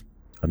ghost.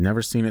 I've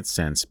never seen it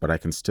since, but I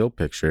can still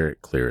picture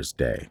it clear as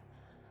day.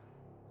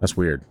 That's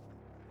weird.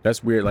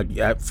 That's weird. Like,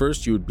 at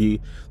first you would be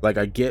like,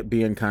 I get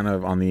being kind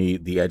of on the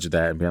edge of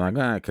that and being like,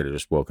 I could have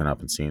just woken up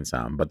and seen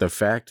something. But the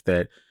fact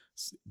that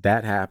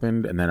that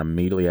happened and then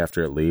immediately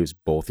after it leaves,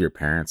 both your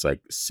parents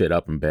like sit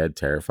up in bed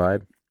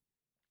terrified.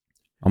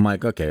 I'm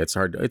like, okay, it's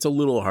hard. It's a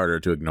little harder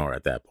to ignore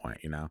at that point,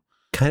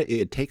 Kind of,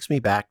 it takes me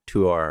back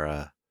to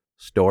our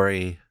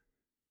story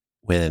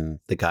when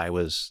the guy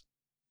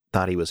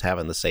thought he was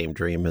having the same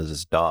dream as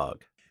his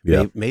dog.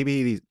 Yeah.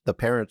 Maybe the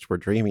parents were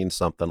dreaming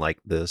something like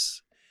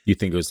this. You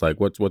think it was like,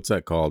 what's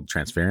that called?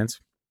 Transference?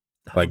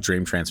 Like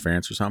dream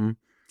transference or something?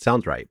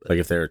 Sounds right. Like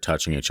if they were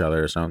touching each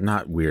other or something.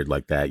 Not weird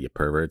like that, you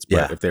perverts.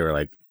 But if they were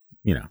like,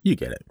 you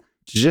get it.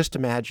 Just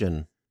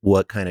imagine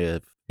what kind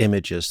of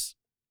images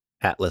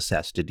Atlas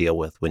has to deal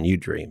with when you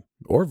dream.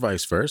 Or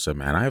vice versa,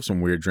 man. I have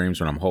some weird dreams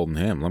when I'm holding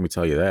him. Let me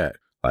tell you that.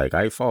 Like,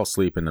 I fall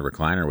asleep in the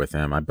recliner with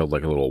him. I build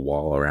like a little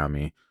wall around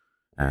me.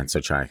 And so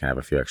Chai can have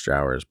a few extra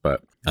hours.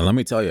 And let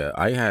me tell you,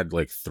 I had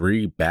like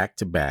 3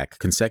 back-to-back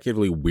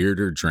consecutively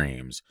weirder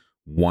dreams,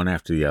 one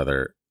after the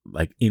other,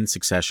 like in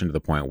succession to the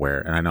point where,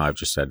 and I know I've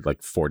just said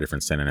like 4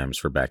 different synonyms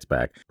for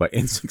back-to-back, but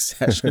in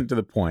succession to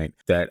the point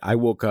that I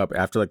woke up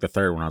after like the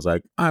third one, I was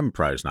like, I'm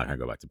probably just not going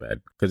to go back to bed.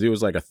 Because it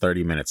was like a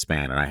 30-minute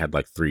span and I had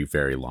like 3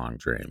 very long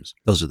dreams.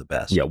 Those are the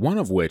best. Yeah, one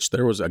of which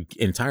there was an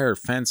entire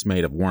fence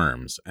made of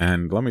worms.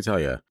 And let me tell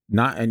you,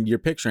 and you're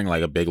picturing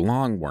like a big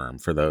long worm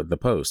for the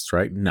posts,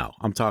 right? No,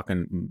 I'm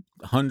talking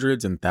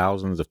hundreds and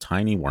thousands of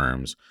tiny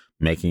worms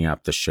making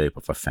up the shape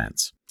of a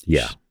fence.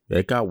 Yeah.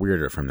 It got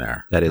weirder from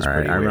there. That is pretty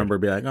weird. I remember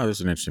being like, oh, this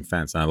is an interesting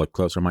fence. And I look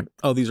closer. I'm like,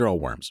 oh, these are all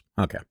worms.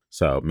 Okay.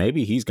 So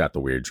maybe he's got the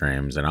weird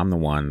dreams and I'm the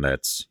one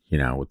that's,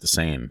 with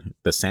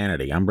the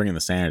sanity. I'm bringing the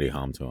sanity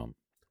home to him.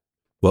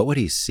 What would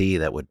he see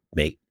that would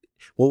make,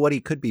 what he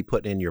could be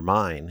putting in your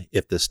mind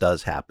if this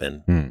does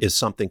happen is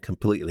something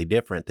completely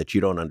different that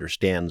you don't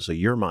understand. So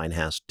your mind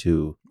has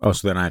to. Oh,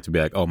 so then I have to be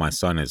like, oh, my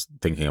son is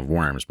thinking of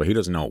worms, but he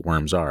doesn't know what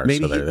worms are.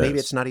 Maybe, so maybe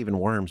it's not even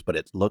worms, but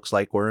it looks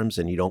like worms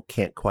and you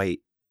can't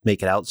quite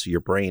make it out, so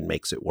your brain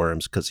makes it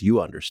worms because you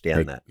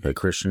understand that. Hey,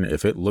 Christian,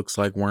 if it looks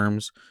like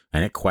worms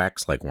and it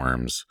quacks like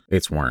worms,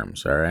 it's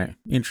worms, all right?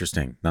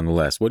 Interesting,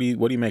 nonetheless. What do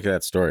you make of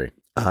that story?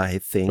 I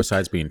think,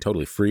 besides being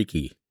totally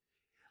freaky,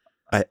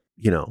 I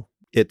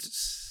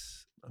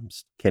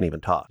can't even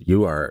talk.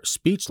 You are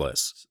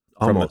speechless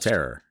from the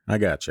terror. I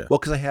gotcha. Well,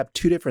 because I have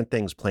 2 different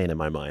things playing in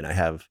my mind. I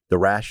have the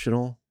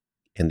rational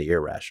and the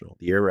irrational.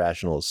 The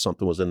irrational is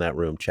something was in that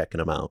room checking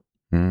them out.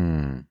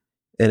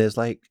 And it's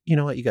like, you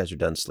know what? You guys are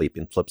done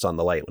sleeping. Flips on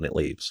the light when it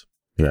leaves.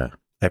 Yeah.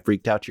 I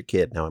freaked out your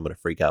kid. Now I'm going to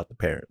freak out the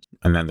parents.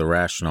 And then the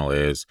rational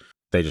is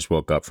they just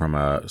woke up from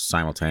a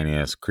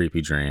simultaneous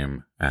creepy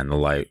dream and the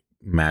light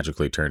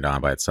magically turned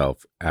on by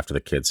itself after the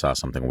kid saw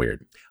something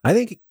weird. I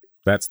think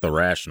that's the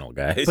rational,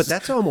 guys. But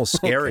that's almost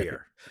scarier. Okay.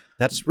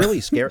 That's really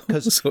scary.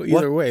 So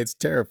either way, it's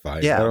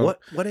terrifying. Yeah.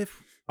 What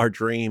if our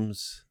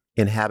dreams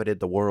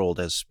inhabited the world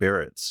as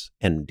spirits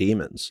and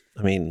demons?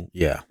 I mean,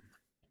 yeah.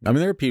 I mean,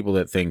 there are people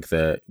that think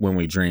that when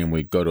we dream,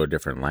 we go to a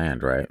different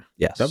land, right?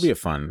 Yes. That'd be a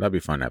fun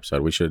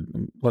episode.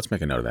 Let's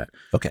make a note of that.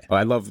 Okay.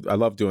 I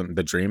love doing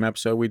the dream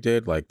episode we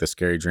did, like the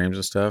scary dreams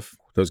and stuff.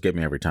 Those get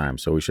me every time.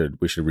 So we should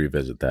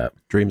revisit that.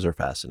 Dreams are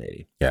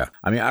fascinating. Yeah.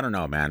 I mean, I don't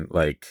know, man.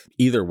 Like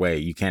either way,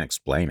 you can't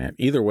explain it.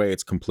 Either way,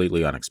 it's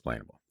completely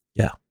unexplainable.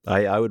 Yeah.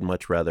 I would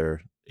much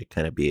rather it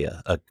kind of be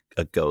a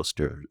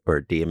ghost or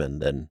a demon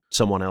than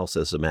someone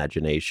else's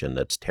imagination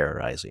that's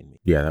terrorizing me.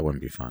 Yeah, that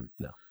wouldn't be fun.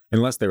 No.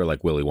 Unless they were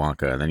like Willy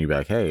Wonka, and then you'd be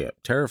like, hey,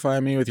 terrify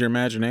me with your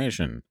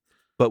imagination.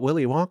 But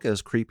Willy Wonka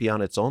is creepy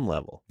on its own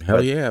level.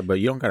 Yeah,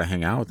 but you don't got to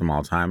hang out with them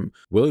all the time.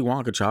 Willy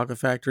Wonka Chocolate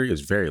Factory is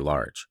very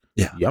large.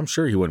 Yeah. I'm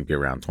sure he wouldn't be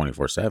around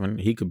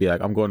 24/7. He could be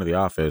like, I'm going to the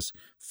office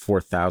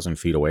 4,000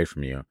 feet away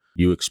from you.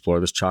 You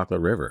explore this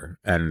chocolate river,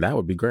 and that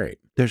would be great.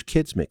 There's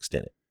kids mixed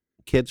in it.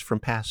 kids from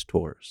past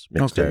tours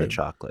mixed in the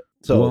chocolate.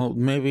 So, well,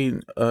 maybe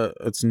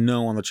it's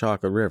no on the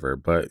chocolate river,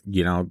 but,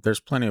 you know, there's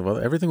plenty of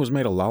other. Everything was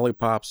made of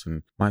lollipops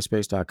and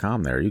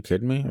MySpace.com there. Are you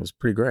kidding me? It was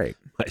pretty great.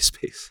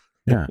 MySpace.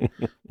 Yeah.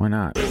 Why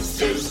not?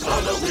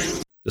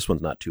 This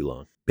one's not too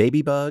long.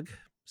 Babybug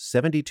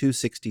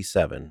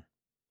 7267.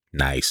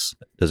 Nice.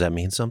 Does that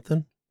mean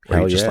something?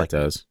 Hell yeah, it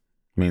does.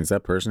 Means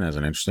that person has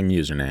an interesting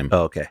username.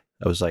 Oh, okay.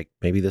 I was like,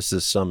 maybe this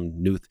is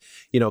some new,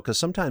 because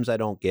sometimes I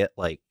don't get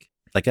like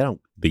I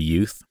don't. The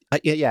youth?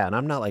 Yeah, and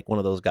I'm not like one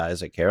of those guys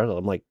that cares.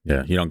 I'm like,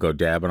 yeah, you don't go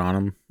dabbing on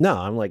them? No,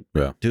 I'm like,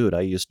 dude,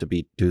 I used to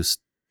be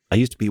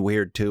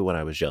weird too when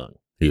I was young.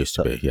 You used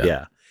to be, yeah.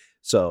 Yeah.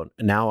 So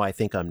now I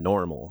think I'm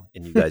normal,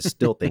 and you guys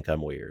still think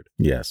I'm weird.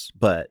 Yes.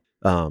 But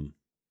I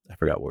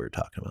forgot what we were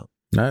talking about.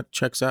 That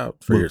checks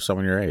out for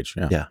someone your age.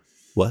 Yeah. Yeah.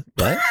 What?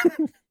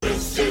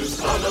 This is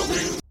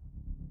Halloween.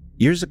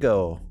 Years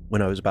ago,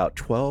 when I was about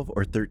 12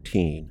 or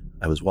 13,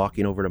 I was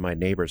walking over to my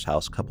neighbor's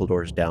house a couple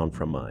doors down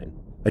from mine.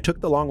 I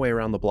took the long way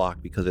around the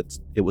block because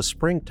it was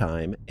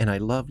springtime, and I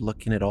loved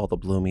looking at all the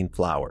blooming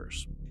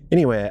flowers.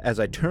 Anyway, as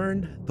I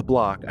turned the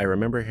block, I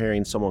remember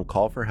hearing someone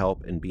call for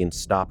help and being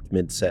stopped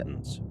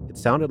mid-sentence. It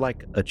sounded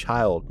like a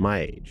child my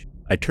age.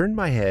 I turned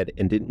my head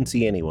and didn't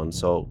see anyone,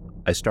 so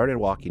I started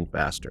walking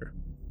faster.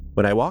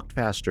 When I walked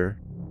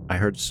faster, I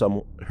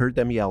heard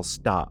them yell,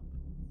 "Stop."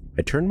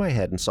 I turned my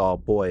head and saw a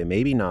boy,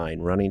 maybe 9,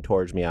 running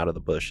towards me out of the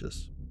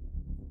bushes.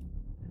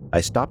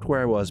 I stopped where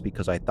I was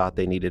because I thought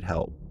they needed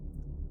help.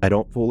 I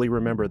don't fully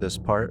remember this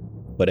part,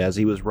 but as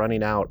he was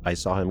running out, I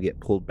saw him get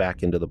pulled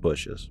back into the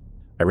bushes.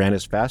 I ran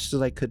as fast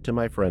as I could to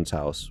my friend's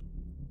house.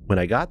 When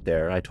I got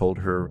there, I told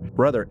her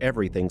brother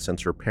everything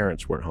since her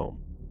parents weren't home.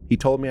 He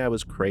told me I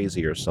was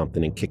crazy or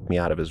something and kicked me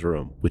out of his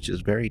room, which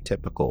is very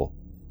typical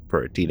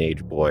for a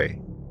teenage boy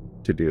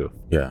to do.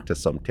 Yeah. To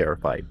some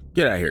terrified.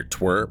 Get out of here,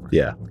 twerp.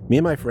 Yeah. Me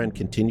and my friend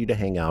continued to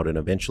hang out, and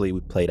eventually we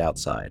played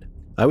outside.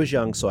 I was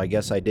young, so I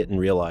guess I didn't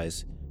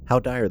realize how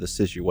dire the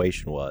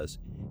situation was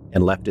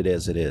and left it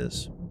as it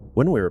is.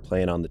 When we were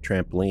playing on the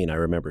trampoline, I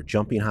remember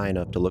jumping high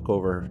enough to look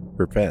over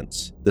her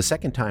fence. The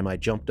second time I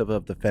jumped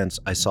above the fence,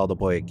 I saw the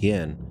boy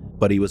again,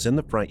 but he was in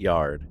the front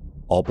yard,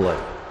 all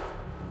bloody.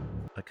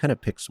 I kind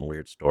of picked some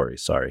weird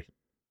stories, sorry.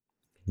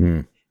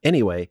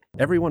 Anyway,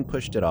 everyone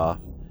pushed it off.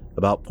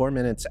 About 4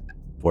 months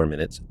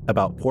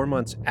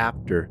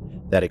after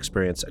that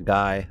experience, a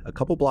guy a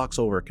couple blocks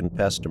over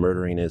confessed to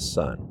murdering his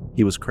son.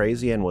 He was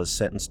crazy and was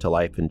sentenced to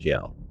life in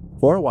jail.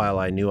 For a while,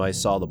 I knew I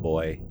saw the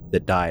boy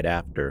that died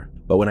after,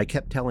 but when I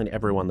kept telling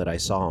everyone that I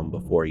saw him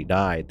before he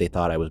died, they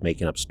thought I was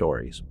making up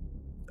stories.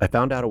 I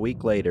found out a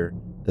week later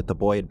that the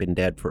boy had been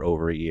dead for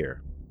over a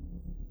year.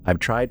 I've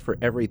tried for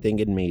everything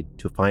in me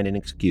to find an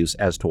excuse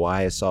as to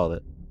why I saw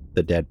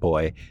the dead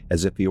boy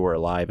as if he were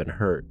alive and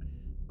hurt,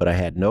 but I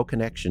had no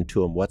connection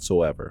to him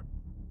whatsoever.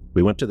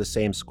 We went to the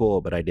same school,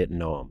 but I didn't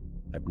know him.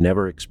 I've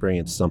never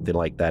experienced something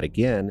like that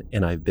again,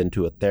 and I've been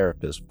to a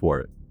therapist for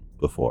it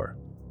before.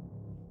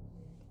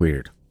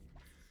 Weird.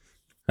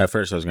 At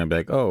first I was going to be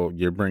like, oh,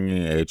 you're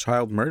bringing a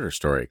child murder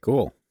story.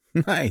 Cool.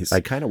 Nice. I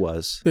kind of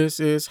was.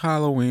 This is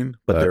Halloween.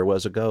 But there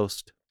was a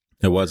ghost.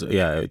 It was,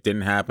 yeah, it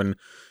didn't happen.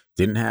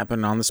 Didn't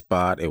happen on the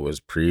spot. It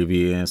was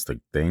previous. The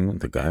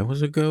guy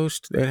was a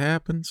ghost. It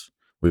happens.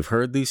 We've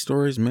heard these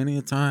stories many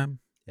a time.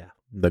 Yeah.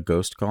 The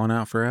ghost calling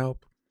out for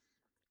help.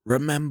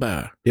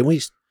 Remember. Didn't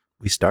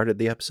we started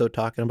the episode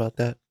talking about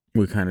that?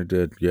 We kind of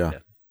did. Yeah.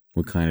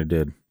 We kind of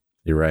did.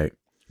 You're right.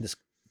 This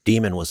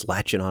demon was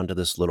latching onto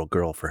this little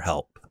girl for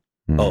help.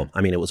 Oh,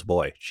 I mean, it was a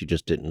boy. She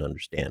just didn't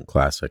understand.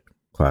 Classic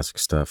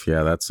stuff.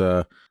 Yeah,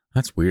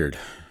 that's weird.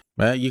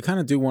 You kind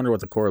of do wonder what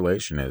the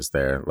correlation is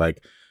there.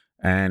 Like,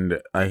 and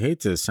I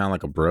hate to sound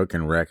like a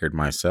broken record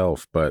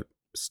myself, but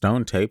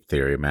stone tape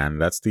theory, man,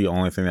 that's the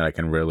only thing that I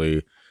can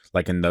really,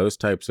 like, in those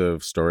types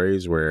of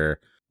stories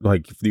where,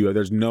 like,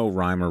 there's no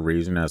rhyme or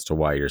reason as to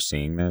why you're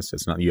seeing this.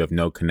 It's not, you have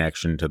no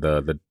connection to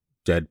the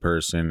dead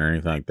person or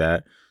anything like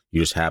that.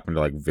 You just happen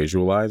to, like,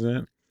 visualize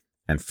it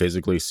and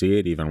physically see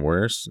it. Even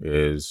worse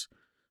is,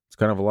 it's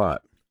kind of a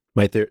lot.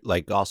 My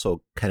like,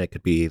 also kind of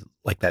could be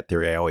like that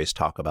theory I always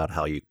talk about,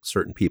 how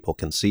certain people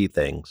can see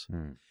things,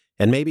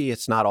 and maybe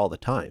it's not all the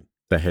time.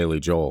 The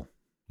Haley Joel,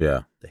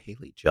 yeah. The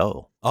Haley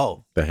Joel.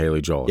 Oh, the Haley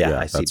Joel. Yeah,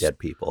 I see dead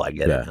people. I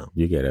get it now.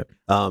 You get it.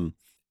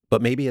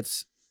 But maybe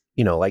it's,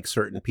 like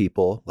certain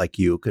people, like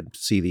you, could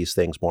see these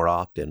things more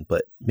often.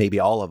 But maybe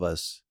all of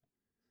us,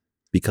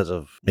 because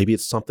of maybe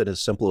it's something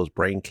as simple as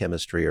brain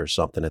chemistry or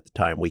something at the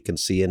time, we can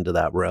see into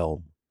that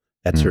realm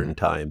at certain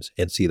times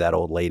and see that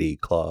old lady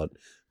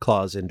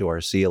claws into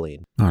our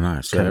ceiling. Oh,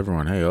 nice. So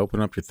everyone, hey,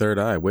 open up your third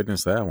eye.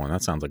 Witness that one.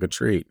 That sounds like a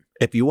treat.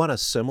 If you want a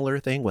similar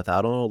thing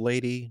without an old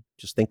lady,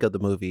 just think of the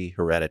movie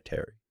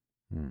Hereditary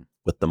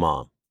with the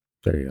mom.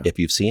 There you go. If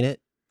you've seen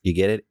it, you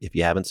get it. If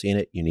you haven't seen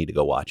it, you need to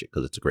go watch it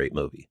because it's a great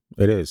movie.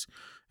 It is.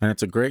 And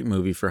it's a great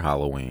movie for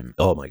Halloween.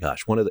 Oh my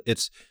gosh.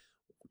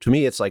 To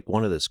me, it's like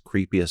one of the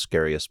creepiest,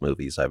 scariest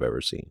movies I've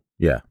ever seen.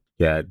 Yeah.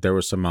 Yeah, there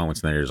were some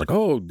moments in there you're just like,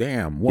 oh,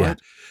 damn, what?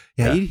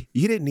 Yeah.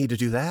 You didn't need to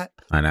do that.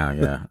 I know,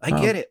 yeah. I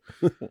get it.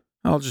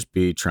 I'll just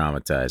be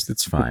traumatized.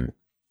 It's fine.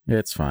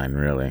 It's fine,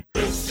 really.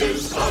 This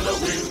is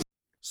Halloween.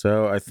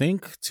 So I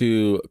think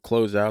to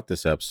close out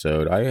this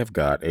episode, I have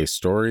got a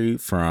story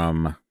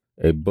from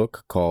a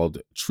book called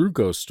True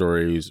Ghost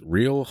Stories,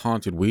 Real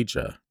Haunted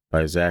Ouija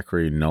by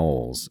Zachary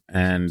Knowles.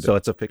 And So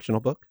it's a fictional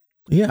book?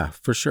 yeah,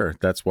 for sure.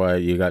 That's why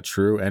you got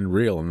true and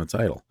real in the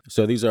title.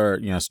 So these are,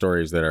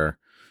 stories that are,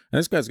 and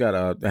this guy's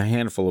got a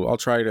handful of, I'll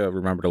try to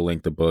remember to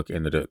link the book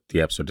in the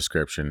episode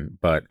description,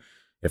 but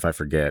if I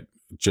forget,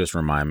 just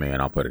remind me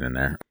and I'll put it in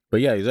there.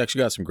 But yeah, he's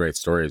actually got some great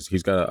stories.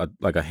 He's got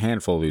a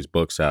handful of these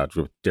books out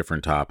with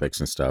different topics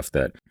and stuff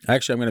that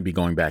actually I'm going to be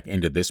going back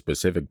into this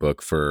specific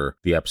book for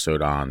the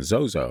episode on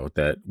Zozo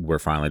that we're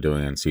finally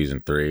doing in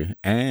season 3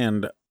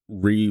 and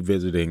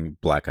revisiting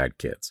Black Eyed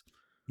Kids.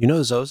 You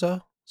know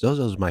Zozo?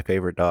 Zozo's my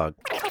favorite dog.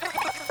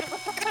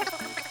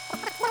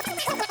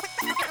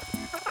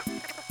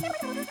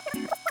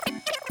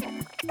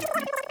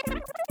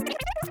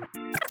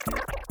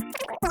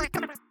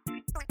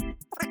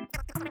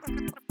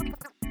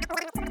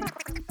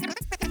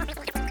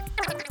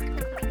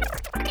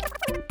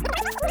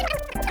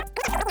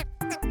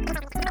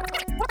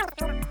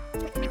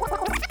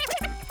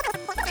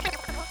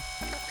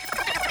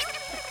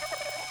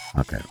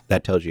 Okay.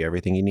 That tells you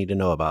everything you need to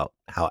know about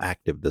how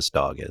active this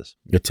dog is.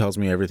 It tells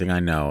me everything I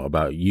know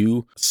about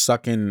you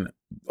sucking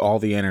all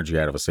the energy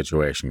out of a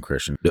situation,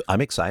 Christian. I'm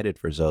excited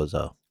for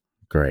Zozo.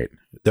 Great.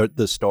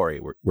 The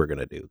story we're going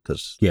to do,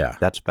 because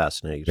that's a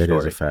fascinating story. It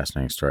is a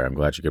fascinating story. I'm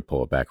glad you could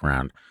pull it back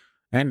around.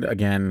 And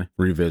again,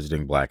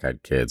 revisiting Black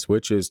Eyed Kids,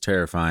 which is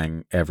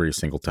terrifying every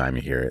single time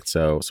you hear it.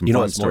 So some fun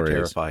what's stories. More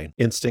terrifying?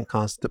 Instant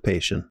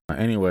constipation.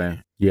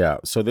 Anyway, yeah.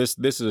 So this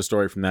is a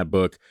story from that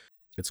book.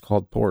 It's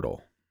called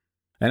Portal.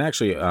 And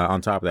actually,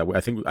 on top of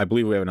that, I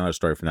believe we have another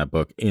story from that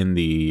book in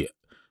the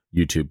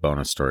YouTube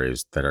bonus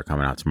stories that are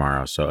coming out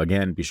tomorrow. So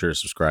again, be sure to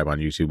subscribe on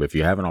YouTube if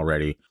you haven't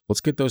already. Let's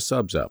get those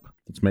subs up.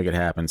 Let's make it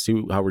happen.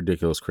 See how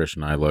ridiculous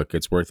Christian and I look.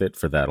 It's worth it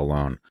for that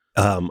alone.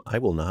 I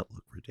will not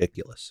look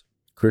ridiculous.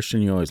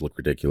 Christian, you always look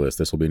ridiculous.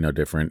 This will be no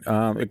different.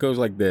 It goes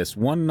like this.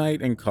 One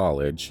night in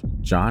college,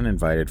 John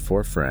invited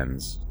 4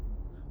 friends,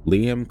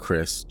 Liam,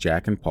 Chris,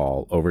 Jack, and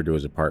Paul, over to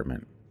his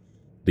apartment.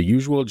 The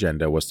usual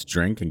agenda was to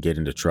drink and get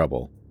into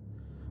trouble.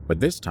 But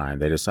this time,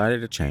 they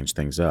decided to change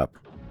things up.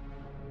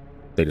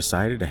 They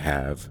decided to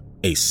have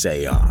a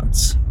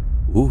seance.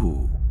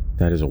 Ooh.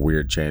 That is a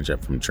weird change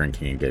up from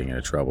drinking and getting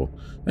into trouble.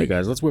 Hey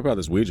guys, let's whip out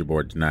this Ouija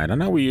board tonight. I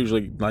know we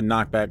usually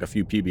knock back a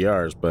few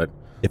PBRs, but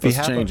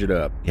let's change it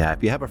up. Yeah,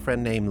 if you have a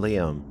friend named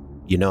Liam,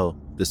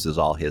 this is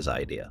all his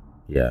idea.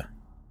 Yeah.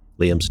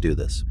 Liam's do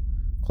this.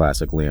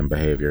 Classic Liam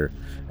behavior.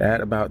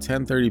 At about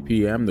 10:30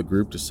 p.m., the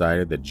group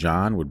decided that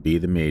John would be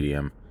the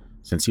medium,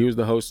 since he was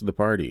the host of the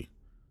party.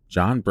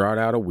 John brought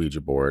out a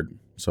Ouija board,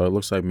 so it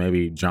looks like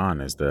maybe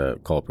John is the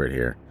culprit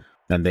here.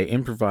 And they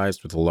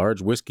improvised with a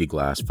large whiskey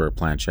glass for a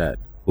planchette.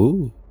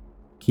 Ooh.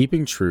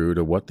 Keeping true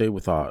to what they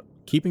thought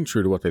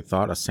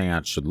a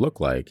seance should look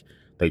like,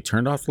 they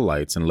turned off the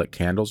lights and lit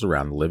candles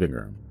around the living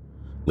room.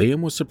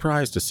 Liam was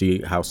surprised to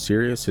see how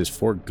serious his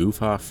 4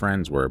 goof-off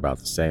friends were about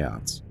the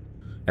seance.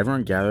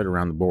 Everyone gathered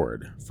around the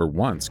board, for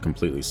once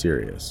completely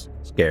serious.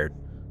 Scared.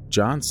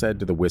 John said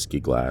to the whiskey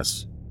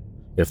glass,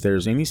 "If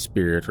there's any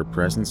spirit or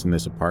presence in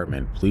this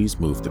apartment, please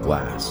move the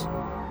glass."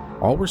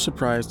 All were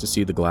surprised to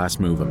see the glass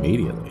move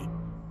immediately.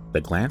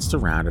 They glanced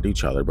around at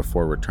each other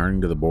before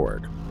returning to the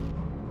board.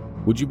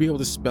 "Would you be able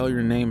to spell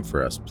your name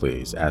for us,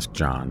 please?" asked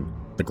John.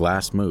 The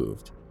glass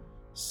moved.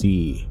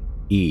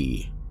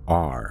 Certainly.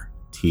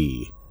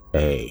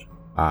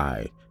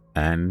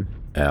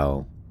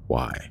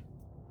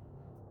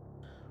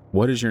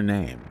 "What is your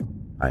name?"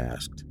 I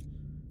asked.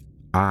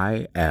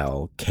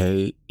 Ilkerl.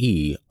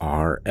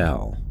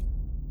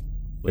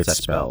 What's It's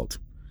that spelled?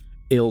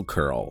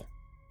 Ilkerl.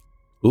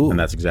 Ooh. And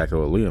that's exactly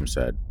what Liam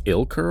said.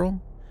 Ilkerl?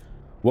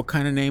 What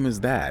kind of name is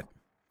that?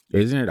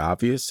 Isn't it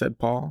obvious, said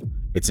Paul.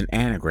 It's an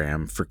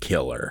anagram for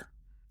killer.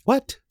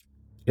 What?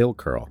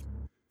 Ilkerl.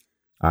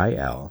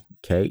 Ilkerl.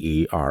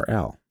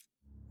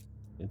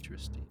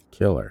 Interesting.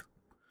 Killer.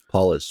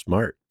 Paul is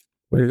smart.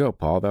 Way to go,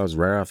 Paul. That was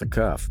right off the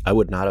cuff. I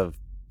would not have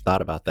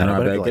thought about that. I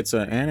bet it's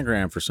an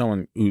anagram for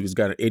someone who's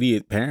got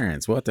idiot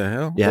parents. What the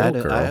hell?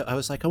 Yeah, I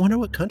was like, I wonder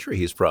what country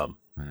he's from.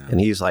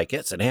 And he's like,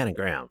 it's an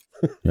anagram.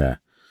 Yeah.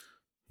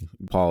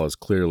 Paul is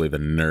clearly the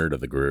nerd of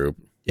the group.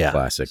 Yeah.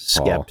 Classic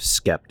Paul.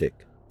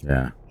 Skeptic.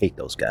 Yeah. Hate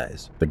those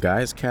guys. The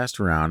guys cast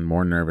around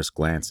more nervous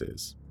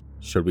glances.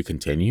 Should we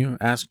continue?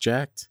 Asked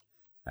Jacked.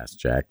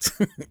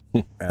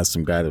 Asked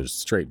some guy that was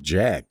straight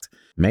jacked.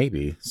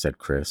 Maybe, said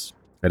Chris.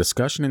 A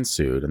discussion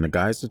ensued, and the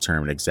guys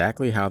determined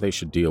exactly how they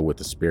should deal with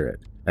the spirit.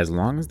 As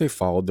long as they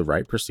followed the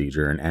right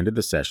procedure and ended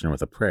the session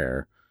with a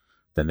prayer,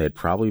 then they'd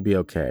probably be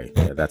okay.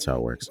 Yeah, that's how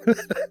it works.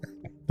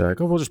 They're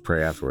like, oh, we'll just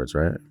pray afterwards,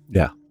 right?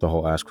 Yeah. The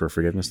whole ask for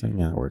forgiveness thing?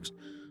 Yeah, that works.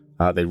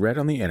 They read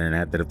on the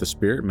internet that if the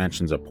spirit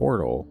mentions a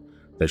portal,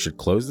 they should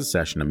close the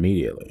session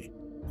immediately.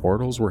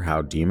 Portals were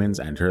how demons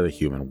enter the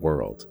human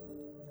world.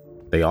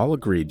 They all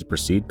agreed to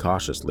proceed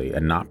cautiously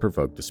and not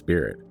provoke the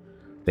spirit.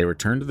 They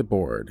returned to the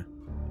board.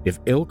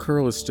 If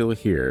Ilkerl is still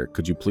here,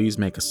 could you please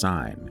make a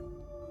sign?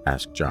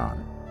 Asked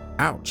John.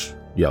 Ouch,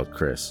 yelled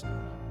Chris.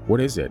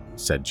 What is it?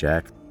 Said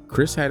Jack.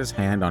 Chris had his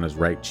hand on his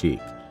right cheek.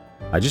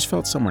 I just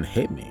felt someone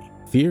hit me.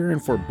 Fear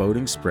and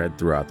foreboding spread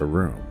throughout the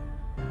room.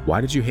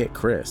 Why did you hit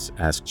Chris?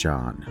 Asked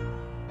John.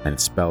 And it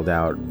spelled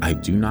out, I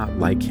do not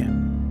like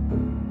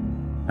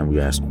him. And we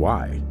asked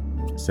why.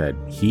 Said,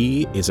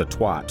 he is a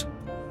twat.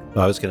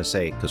 I was going to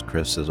say, because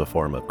Chris is a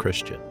form of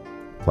Christian.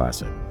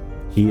 Classic.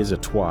 He is a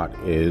twat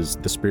is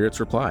the spirit's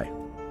reply.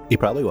 He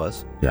probably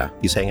was. Yeah.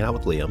 He's hanging out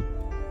with Liam.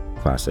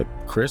 Classic.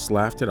 Chris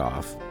laughed it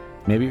off.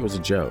 Maybe it was a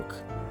joke.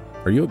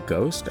 Are you a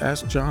ghost?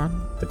 Asked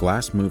John. The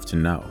glass moved to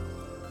no.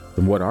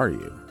 Then what are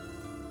you?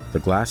 The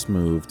glass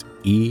moved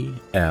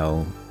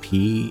ELPENUMBRA.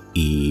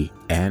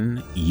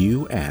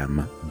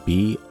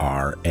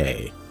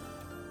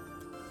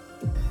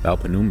 El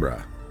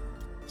Penumbra.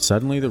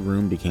 Suddenly the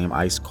room became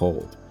ice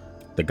cold.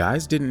 The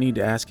guys didn't need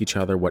to ask each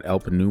other what El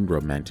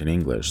Penumbra meant in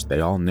English. They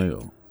all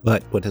knew.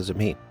 What does it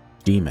mean?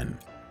 Demon.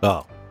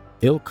 Oh.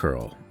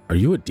 Ilcurl. Are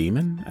you a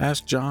demon?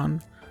 Asked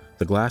John.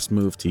 The glass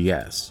moved to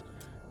yes.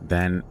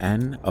 Then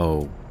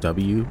NOWDIE.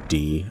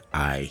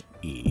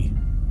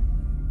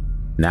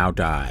 Now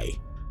die.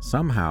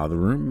 Somehow the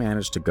room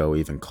managed to go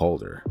even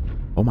colder.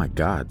 Oh my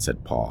God,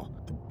 said Paul.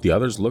 The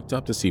others looked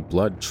up to see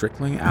blood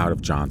trickling out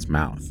of John's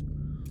mouth.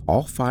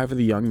 All 5 of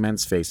the young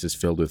men's faces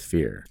filled with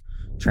fear.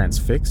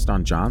 Transfixed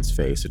on John's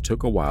face, it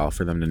took a while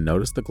for them to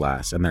notice the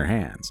glass and their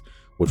hands,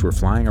 which were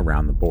flying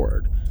around the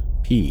board.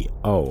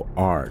 PORTAL.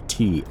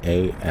 PORTAL.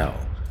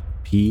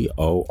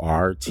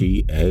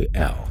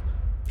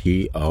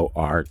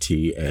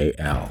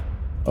 PORTAL.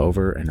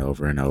 Over and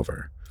over and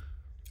over.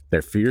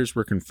 Their fears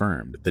were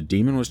confirmed. The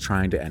demon was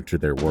trying to enter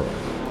their world.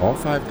 All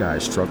 5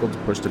 guys struggled to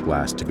push the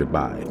glass to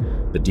goodbye.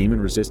 The demon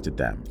resisted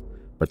them,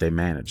 but they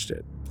managed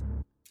it.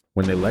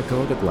 When they let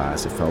go of the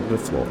glass, it fell to the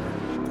floor.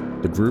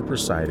 The group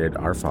recited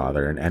Our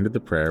Father and ended the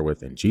prayer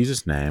with, in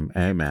Jesus' name,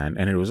 amen,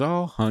 and it was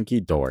all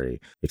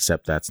hunky-dory,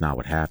 except that's not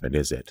what happened,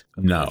 is it?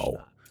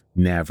 No,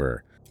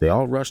 never. They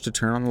all rushed to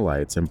turn on the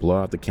lights and blow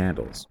out the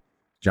candles.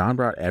 John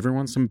brought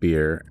everyone some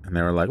beer, and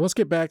they were like, let's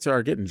get back to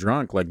our getting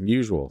drunk like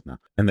usual. No.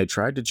 And they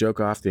tried to joke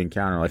off the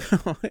encounter like,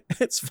 oh,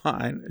 it's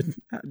fine.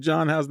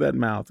 John, how's that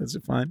mouth? Is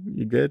it fine?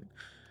 You good?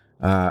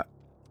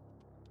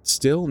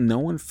 Still, no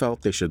one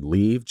felt they should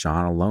leave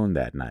John alone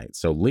that night.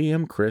 So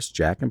Liam, Chris,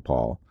 Jack, and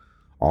Paul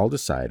all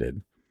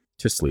decided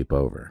to sleep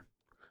over.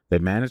 They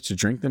managed to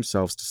drink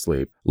themselves to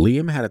sleep.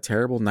 Liam had a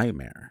terrible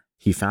nightmare.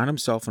 He found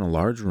himself in a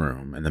large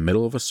room in the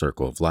middle of a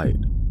circle of light.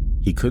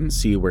 He couldn't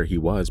see where he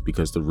was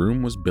because the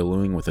room was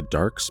billowing with a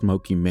dark,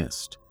 smoky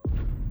mist.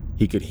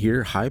 He could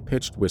hear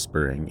high-pitched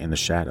whispering in the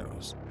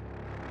shadows.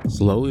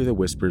 Slowly, the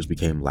whispers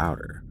became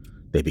louder.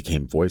 They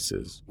became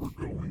voices.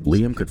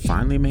 Liam could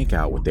finally make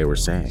out what they were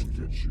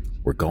saying.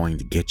 We're going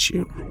to get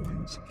you.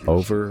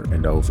 Over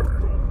and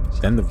over.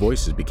 Then the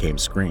voices became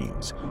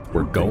screams.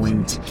 We're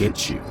going to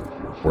get you.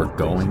 We're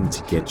going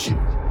to get you.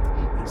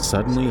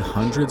 Suddenly,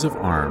 hundreds of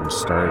arms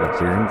started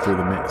appearing through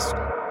the mist.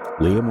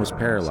 Liam was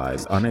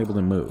paralyzed, unable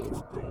to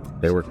move.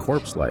 They were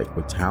corpse-like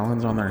with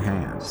talons on their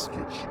hands.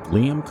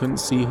 Liam couldn't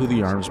see who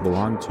the arms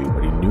belonged to,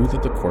 but he knew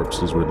that the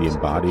corpses were the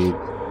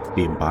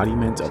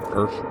embodiment of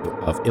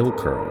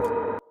Ilcurl.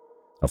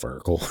 Of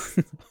Urkel.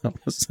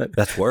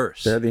 That's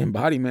worse. They're the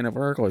embodiment of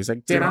Urkel. He's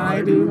like, did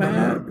I do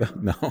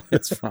that? No,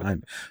 it's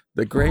fine.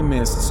 The gray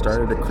mist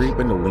started to creep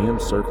into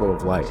Liam's circle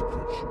of light.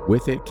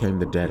 With it came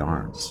the dead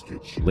arms.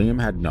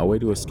 Liam had no way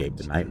to escape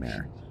the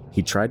nightmare.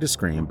 He tried to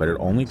scream, but it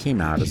only came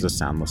out as a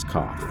soundless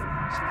cough.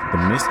 The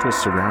mist was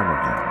surrounding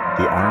him,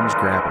 the arms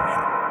grabbing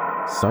him.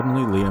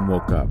 Suddenly, Liam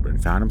woke up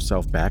and found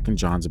himself back in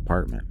John's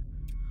apartment.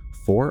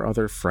 4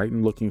 other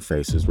frightened-looking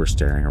faces were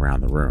staring around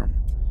the room.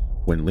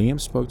 When Liam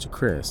spoke to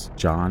Chris,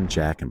 John,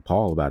 Jack, and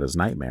Paul about his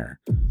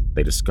nightmare,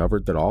 they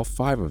discovered that all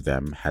 5 of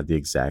them had the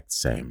exact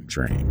same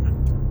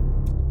dream.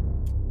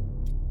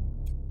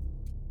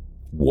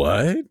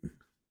 What?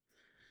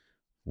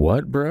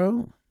 What,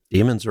 bro?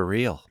 Demons are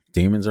real.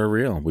 Demons are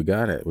real. We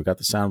got it. We got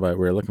the soundbite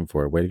we were looking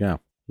for. Way to go.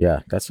 Yeah,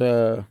 that's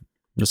a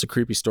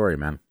creepy story,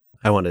 man.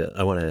 I want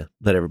to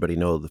let everybody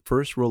know the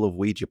first rule of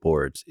Ouija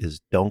boards is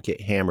don't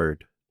get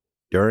hammered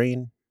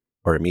during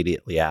or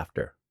immediately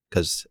after,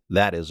 because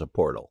that is a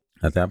portal.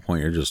 At that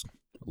point, you're just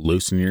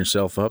loosening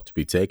yourself up to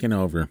be taken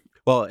over.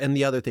 Well, and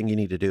the other thing you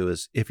need to do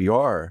is, if you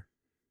are,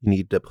 you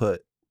need to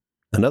put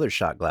another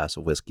shot glass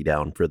of whiskey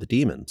down for the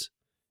demons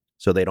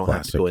so they don't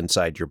have to go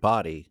inside your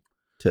body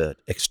to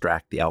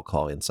extract the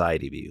alcohol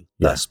inside of you,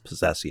 thus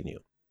possessing you.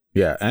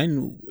 Yeah,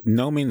 and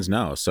no means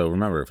no. So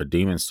remember, if a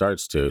demon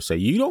starts to say,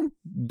 you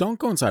don't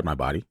go inside my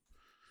body.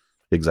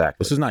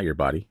 Exactly. This is not your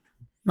body.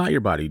 Not your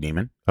body,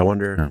 demon. I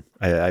wonder,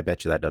 I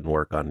bet you that doesn't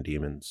work on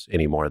demons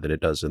any more than it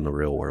does in the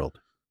real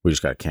world. We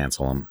just got to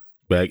cancel him.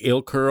 Like,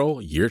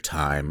 Ilcurl, your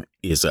time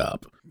is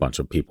up. Bunch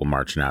of people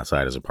marching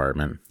outside his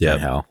apartment. Yeah,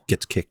 hell.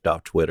 Gets kicked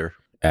off Twitter.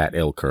 At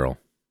Ilcurl.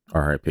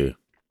 R.I.P.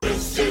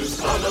 This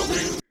is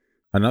Halloween.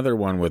 Another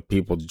one with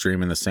people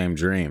dreaming the same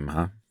dream,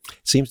 huh?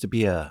 Seems to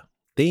be a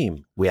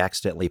theme we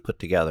accidentally put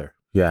together.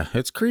 Yeah,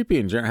 it's creepy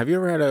in general. Have you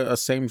ever had a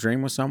same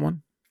dream with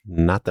someone?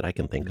 Not that I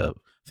can think of.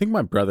 I think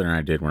my brother and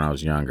I did when I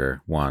was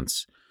younger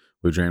once.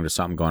 We dreamed of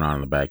something going on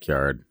in the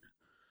backyard.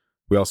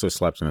 We also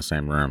slept in the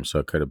same room, so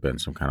it could have been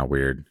some kind of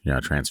weird,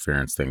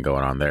 transference thing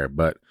going on there.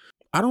 But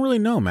I don't really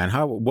know, man.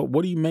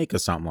 What do you make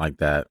of something like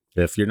that?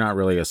 If you're not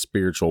really a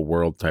spiritual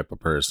world type of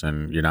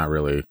person, you're not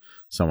really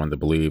someone that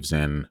believes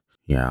in,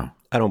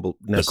 I don't the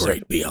necessarily.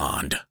 great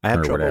beyond. I have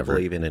or trouble whatever.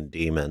 believing in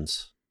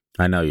demons.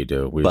 I know you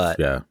do.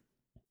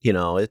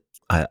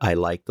 I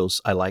like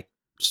those. I like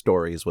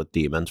stories with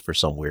demons for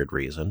some weird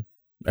reason.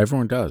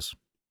 Everyone does.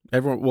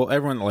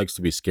 Everyone that likes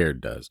to be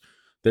scared does.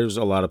 There's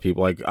a lot of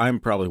people, like I'm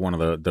probably one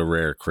of the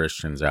rare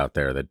Christians out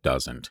there that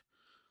doesn't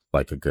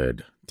like a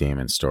good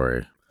demon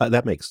story.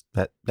 That makes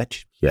that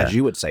as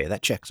you would say,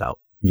 that checks out.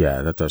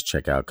 Yeah, that does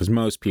check out, because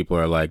most people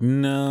are like,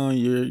 no,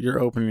 you're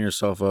opening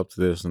yourself up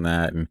to this and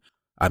that, and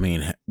I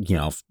mean,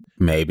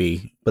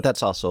 maybe. But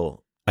that's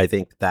also, I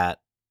think that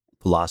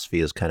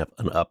philosophy is kind of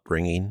an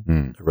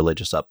upbringing, a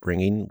religious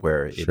upbringing,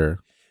 where it, Sure.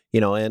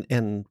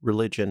 And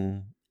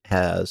religion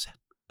has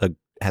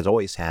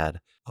always had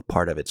a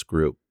part of its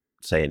group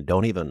saying,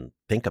 don't even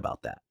think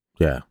about that.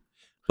 Yeah.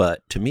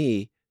 But to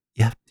me,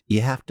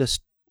 you have to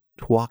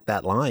walk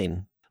that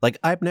line. Like,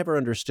 I've never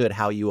understood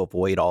how you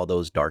avoid all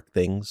those dark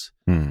things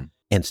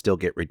and still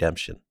get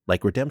redemption.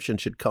 Like, redemption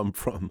should come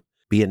from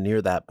being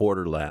near that the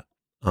borderlands.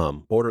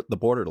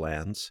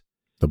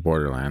 The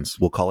borderlands.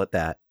 We'll call it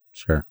that.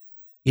 Sure.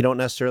 You don't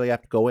necessarily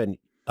have to go in.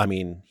 I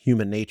mean,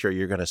 human nature,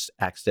 you're going to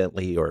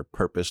accidentally or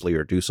purposely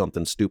or do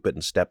something stupid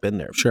and step in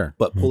there. Sure.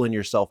 But pulling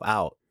yourself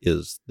out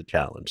is the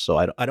challenge. So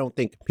I don't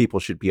think people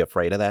should be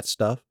afraid of that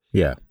stuff.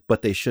 Yeah.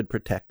 But they should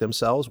protect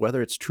themselves,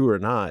 whether it's true or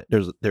not.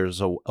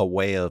 There's a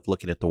way of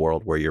looking at the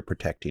world where you're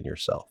protecting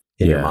yourself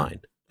in your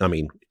mind. I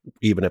mean,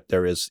 even if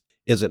there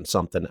isn't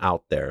something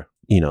out there,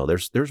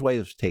 there's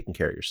ways of taking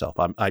care of yourself.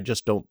 I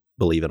just don't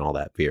believe in all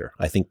that fear.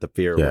 I think the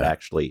fear would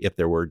actually, if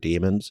there were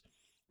demons,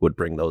 would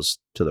bring those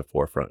to the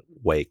forefront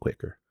way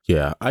quicker.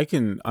 Yeah, I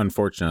can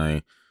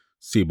unfortunately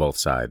see both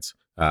sides.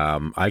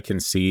 I can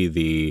see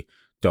the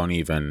don't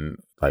even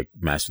like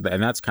mess with it.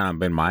 And that's kind of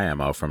been my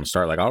MO from the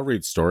start. Like, I'll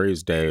read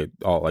stories day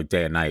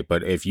and night.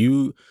 But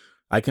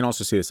I can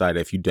also see the side,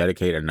 if you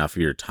dedicate enough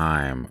of your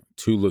time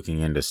to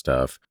looking into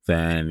stuff,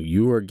 then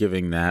you are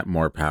giving that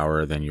more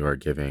power than you are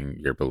giving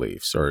your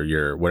beliefs or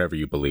your whatever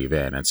you believe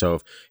in. And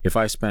so if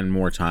I spend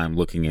more time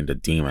looking into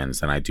demons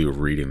than I do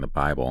reading the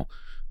Bible,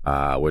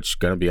 which,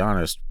 gonna be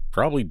honest,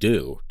 probably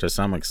do to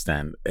some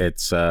extent,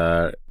 it's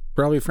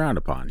probably frowned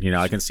upon.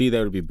 I can see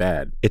that would be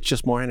bad. It's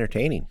just more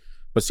entertaining.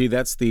 But see,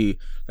 that's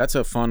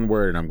a fun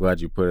word, and I'm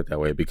glad you put it that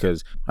way,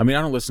 because I mean,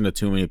 I don't listen to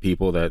too many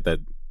people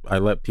that I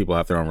let people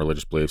have their own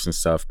religious beliefs and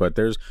stuff. But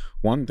there's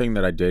one thing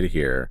that I did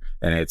hear,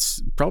 and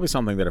it's probably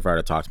something that if I were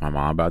to talk to my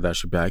mom about that,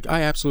 she'd be like,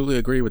 I absolutely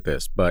agree with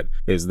this. But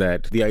is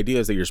that the idea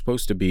is that you're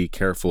supposed to be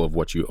careful of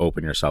what you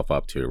open yourself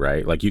up to,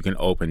 right? Like, you can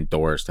open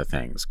doors to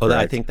things. Well,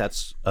 I think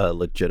that's a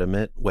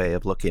legitimate way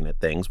of looking at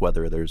things,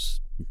 whether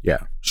there's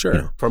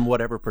sure,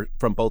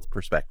 from both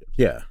perspectives.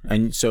 Yeah.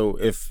 And so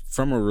if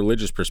from a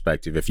religious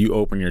perspective, if you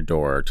open your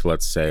door to,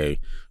 let's say,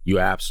 you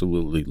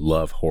absolutely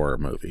love horror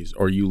movies,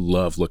 or you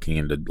love looking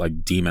into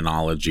like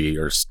demonology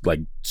or like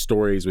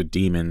stories with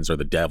demons or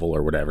the devil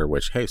or whatever,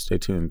 which, hey, stay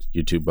tuned,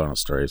 YouTube bonus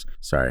stories.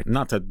 Sorry,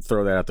 not to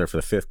throw that out there for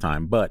the fifth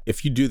time, but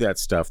if you do that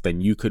stuff,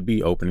 then you could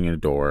be opening a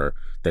door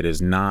that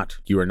is not,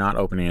 you are not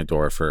opening a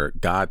door for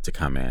God to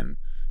come in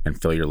and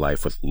fill your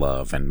life with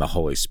love and the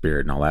Holy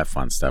Spirit and all that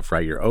fun stuff,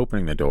 right? You're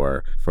opening the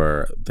door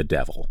for the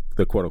devil,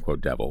 the quote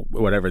unquote devil,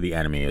 whatever the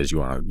enemy is you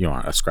want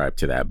to ascribe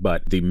to that.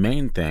 But the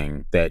main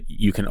thing that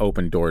you can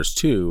open doors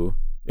to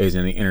is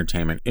in the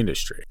entertainment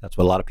industry. That's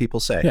what a lot of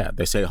people say. Yeah,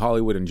 they say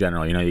Hollywood in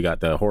general. You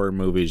got the horror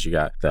movies, you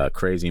got the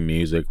crazy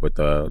music with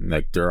the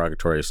like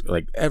derogatory,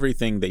 like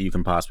everything that you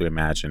can possibly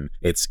imagine.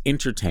 It's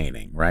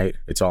entertaining, right?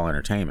 It's all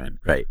entertainment.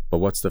 Right. But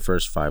what's the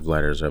first 5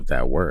 letters of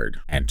that word?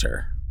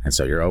 Enter. And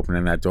so you're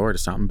opening that door to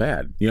something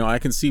bad. I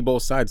can see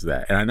both sides of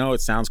that. And I know it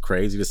sounds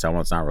crazy to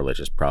someone that's not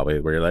religious, probably,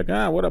 where you're like,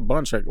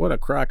 what a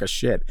crock of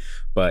shit.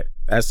 But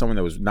as someone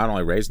that was not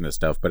only raised in this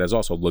stuff, but has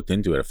also looked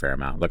into it a fair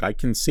amount, like, I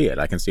can see it.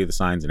 I can see the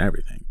signs and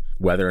everything.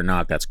 Whether or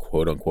not that's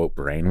quote unquote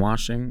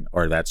brainwashing,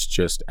 or that's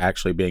just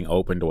actually being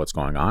open to what's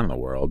going on in the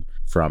world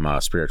from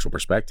a spiritual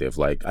perspective,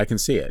 like, I can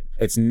see it.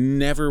 It's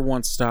never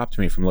once stopped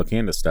me from looking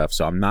into stuff.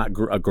 So I'm not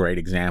a great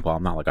example.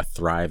 I'm not like a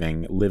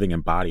thriving, living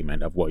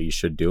embodiment of what you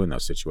should do in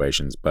those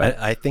situations. But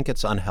I think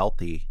it's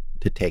unhealthy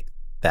to take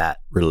that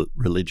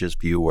religious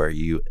view where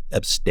you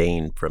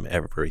abstain from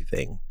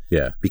everything.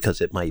 Yeah.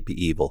 Because it might be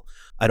evil.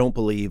 I don't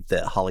believe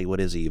that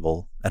Hollywood is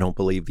evil. I don't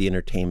believe the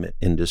entertainment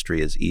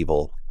industry is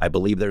evil. I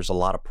believe there's a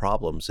lot of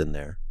problems in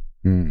there.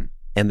 And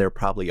there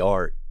probably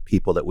are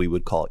people that we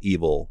would call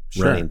evil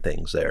running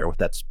things there.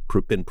 That's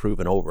been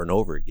proven over and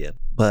over again.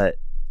 But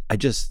I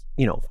just,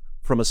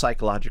 from a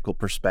psychological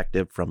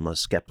perspective, from a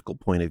skeptical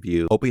point of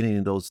view,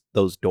 opening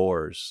those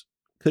doors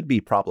could be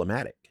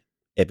problematic.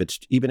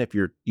 Even if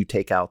you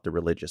take out the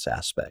religious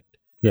aspect.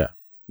 Yeah.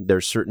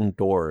 There's certain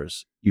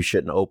doors you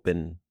shouldn't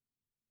open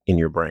in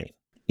your brain,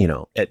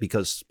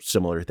 because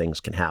similar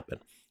things can happen.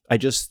 I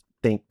just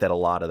think that a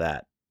lot of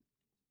that,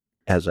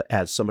 as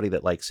somebody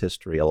that likes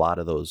history, a lot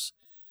of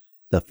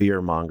the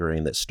fear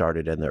mongering that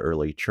started in the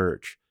early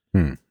church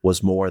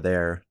was more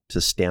there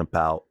to stamp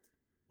out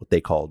what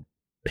they called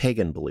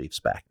pagan beliefs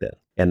back then.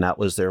 And that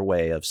was their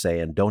way of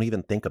saying, don't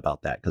even think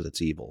about that because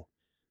it's evil,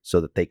 so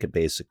that they could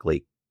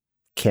basically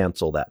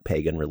cancel that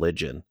pagan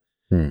religion.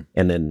 And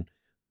then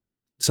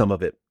some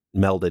of it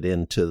melded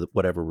into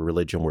whatever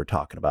religion we're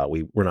talking about.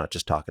 We're not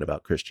just talking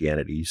about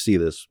Christianity. You see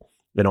this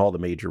in all the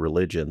major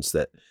religions,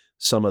 that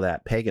some of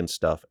that pagan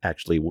stuff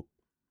actually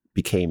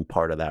became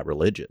part of that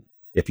religion,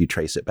 if you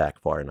trace it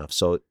back far enough.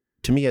 So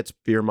to me, it's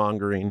fear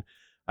mongering.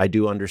 I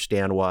do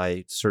understand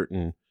why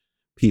certain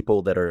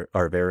people that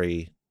are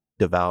very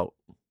devout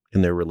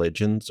in their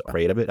religions are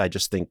afraid of it. I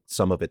just think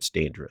some of it's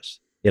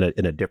dangerous in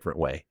a different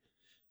way.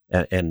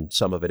 And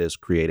some of it has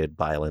created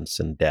violence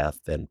and death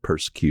and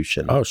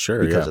persecution. Oh,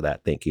 sure. Because of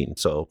that thinking.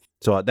 So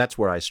that's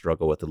where I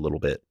struggle with a little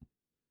bit.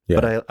 Yeah.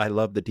 But I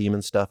love the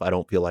demon stuff. I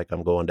don't feel like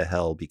I'm going to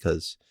hell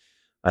because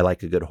I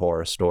like a good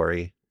horror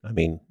story. I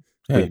mean,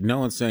 hey, no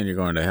one's saying you're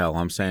going to hell.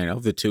 I'm saying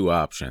of the two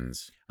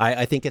options,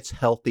 I think it's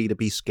healthy to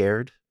be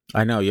scared.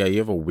 I know. Yeah. You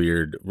have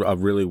a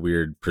really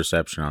weird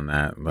perception on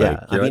that. Like,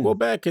 yeah. I mean, well,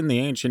 back in the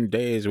ancient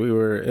days,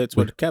 it's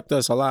what kept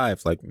us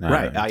alive. Like, nah,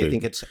 right. I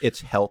think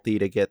it's healthy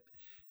to get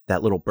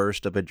that little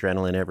burst of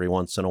adrenaline every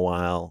once in a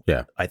while.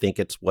 Yeah. I think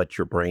it's what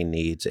your brain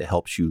needs. It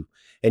helps you.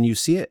 And you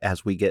see it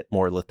as we get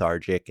more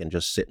lethargic and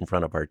just sit in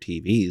front of our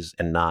TVs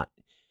and not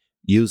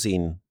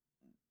using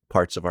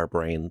parts of our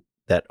brain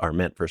that are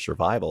meant for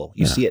survival.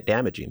 You see it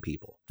damaging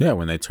people. Yeah,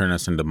 when they turn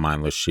us into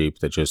mindless sheep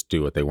that just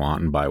do what they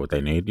want and buy what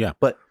they need. Yeah.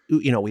 But,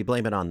 we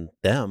blame it on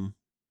them,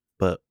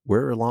 but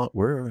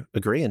we're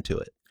agreeing to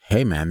it.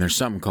 Hey, man, there's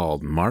something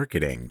called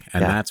marketing,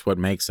 and that's what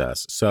makes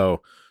us.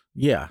 So,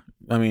 yeah,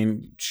 I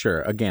mean,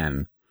 sure,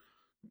 again,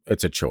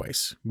 it's a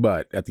choice.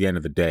 But at the end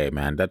of the day,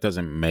 man, that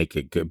doesn't make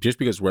it good. Just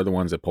because we're the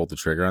ones that pulled the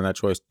trigger on that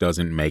choice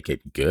doesn't make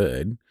it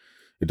good.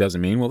 It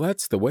doesn't mean, well,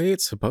 that's the way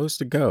it's supposed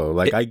to go.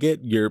 Like, I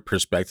get your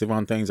perspective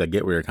on things. I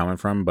get where you're coming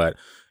from, but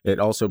it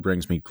also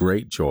brings me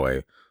great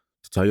joy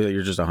to tell you that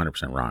you're just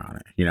 100% wrong on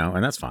it,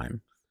 and that's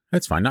fine.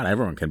 That's fine. Not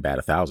everyone can bat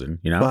 1,000,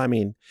 Well, I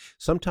mean,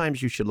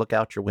 sometimes you should look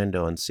out your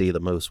window and see the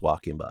moose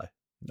walking by.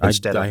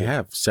 I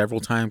have several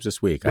times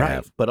this week. Right, I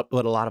have. But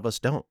a lot of us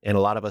don't. And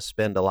a lot of us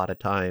spend a lot of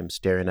time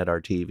staring at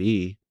our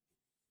TV,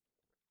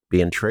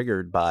 being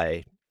triggered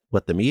by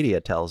what the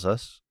media tells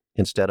us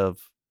instead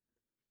of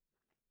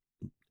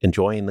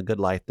enjoying the good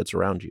life that's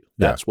around you.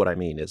 That's what I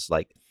mean. Is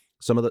like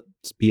some of the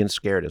being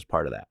scared is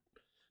part of that.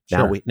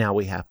 Sure. Now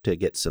we have to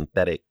get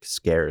synthetic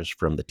scares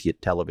from the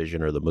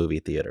television or the movie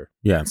theater.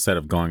 Yeah, instead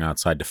of going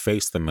outside to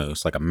face the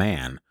moose like a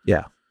man.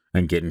 Yeah.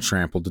 And getting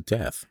trampled to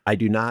death. I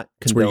do not condone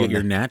That's where you get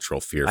your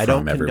natural fear from,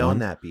 everyone. I don't condone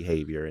that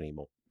behavior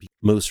anymore.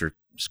 Moose are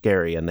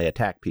scary and they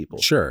attack people.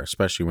 Sure,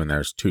 especially when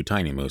there's two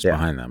tiny moose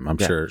behind them. I'm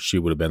sure she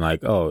would have been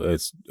like, "Oh,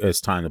 it's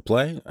time to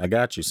play. I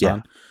got you,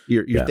 son."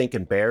 Yeah. You're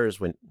thinking bears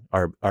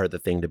are the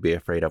thing to be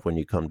afraid of when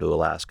you come to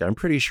Alaska. I'm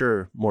pretty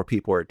sure more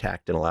people are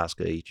attacked in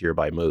Alaska each year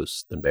by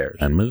moose than bears.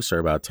 And moose are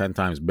about 10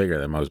 times bigger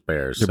than most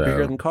bears. They're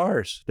bigger than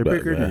cars. They're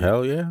bigger than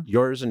hell yeah.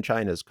 Yours and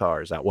China's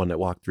cars. That one that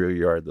walked through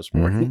your yard this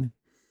morning. Mm-hmm.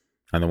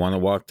 And the one that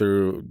walked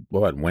through,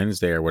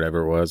 Wednesday or whatever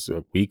it was,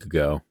 a week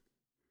ago,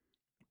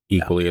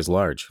 equally as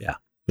large. Yeah.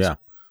 Yeah.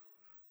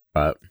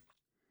 But,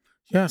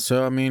 yeah,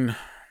 so, I mean.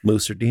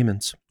 Moose are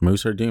demons.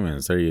 Moose are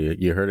demons. There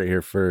you heard it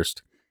here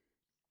first.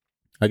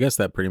 I guess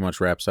that pretty much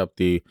wraps up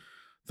the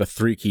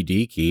Threeky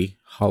Deaky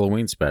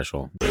Halloween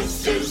special.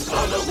 This is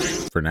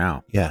Halloween. For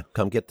now. Yeah,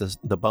 come get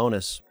the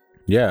bonus.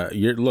 Yeah,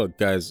 look,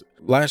 guys,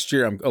 last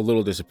year I'm a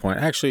little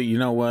disappointed. Actually, you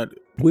know what?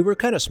 We were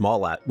kind of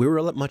small. We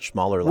were much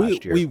smaller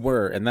last year. We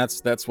were, and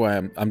that's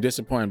why I'm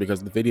disappointed,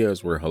 because the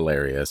videos were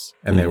hilarious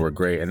and they were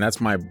great. And that's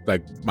my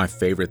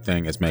favorite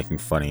thing is making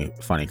funny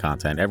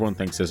content. Everyone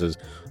thinks this is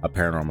a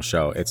paranormal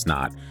show. It's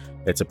not.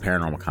 It's a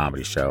paranormal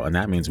comedy show, and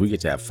that means we get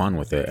to have fun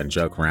with it and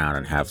joke around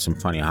and have some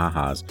funny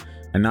ha-has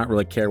and not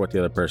really care what the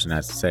other person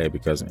has to say,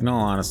 because in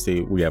all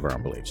honesty, we have our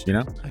own beliefs,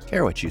 I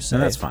care what you say.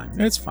 And that's fine.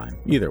 It's fine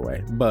either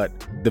way. But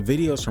the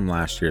videos from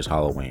last year's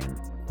Halloween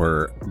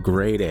were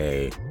grade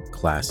A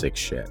classic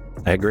shit.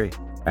 I agree.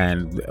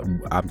 And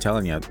I'm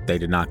telling you, they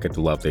did not get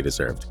the love they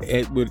deserved.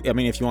 If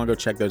you want to go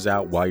check those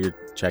out while you're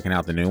checking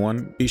out the new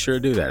one, be sure to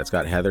do that. It's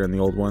got Heather and the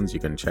old ones. You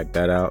can check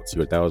that out, see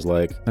what that was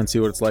like, and see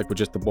what it's like with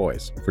just the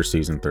boys for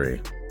season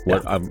 3.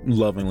 What I've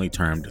lovingly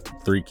termed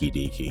Threeky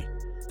Deaky.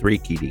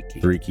 Threeky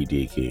Deaky. Threeky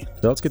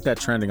Deaky. So let's get that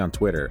trending on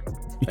Twitter.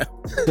 Yeah.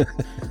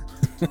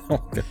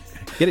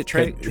 Get it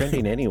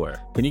trending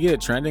anywhere. Can you get it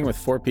trending with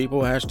 4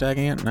 people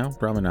hashtagging it? No,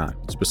 probably not.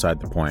 It's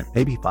beside the point.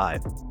 Maybe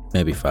 5.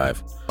 Maybe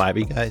 5. 5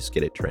 you guys,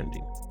 get it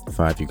trending.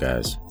 5 you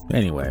guys.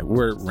 Anyway,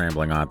 we're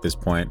rambling on at this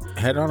point.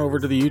 Head on over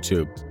to the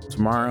YouTube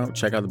tomorrow.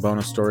 Check out the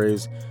bonus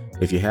stories.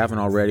 If you haven't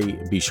already,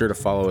 be sure to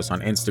follow us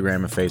on Instagram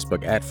and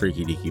Facebook at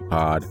Freaky Deaky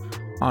Pod,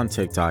 on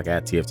TikTok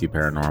at TFD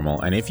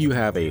Paranormal. And if you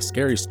have a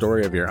scary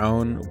story of your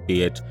own,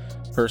 be it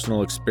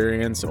personal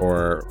experience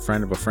or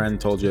friend of a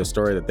friend told you a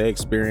story that they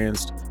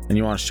experienced and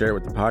you want to share it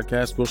with the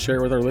podcast, we'll share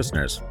it with our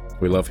listeners.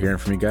 We love hearing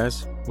from you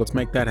guys. Let's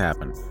make that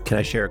happen. Can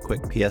I share a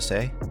quick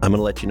PSA? I'm going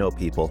to let you know,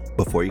 people,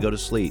 before you go to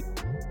sleep,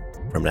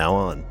 from now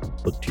on,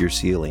 look to your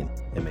ceiling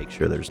and make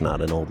sure there's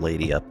not an old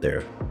lady up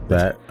there.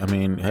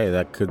 Hey,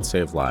 that could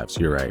save lives.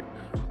 You're right.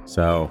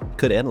 So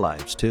could end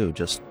lives too,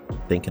 just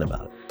thinking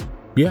about it.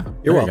 Yeah.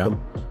 You're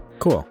welcome.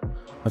 Cool.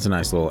 That's a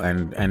nice little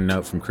end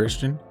note from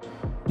Christian.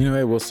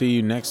 Anyway, we'll see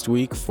you next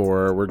week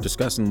we're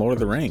discussing Lord of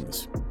the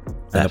Rings.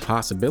 And the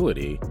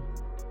possibility,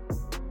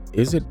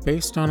 is it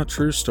based on a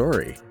true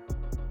story?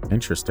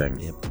 Interesting.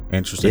 Yep.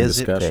 Interesting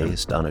discussion. Is it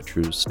based on a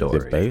true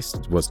story?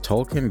 Was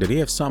Tolkien, did he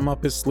have something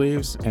up his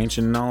sleeves?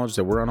 Ancient knowledge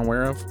that we're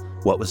unaware of?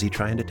 What was he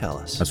trying to tell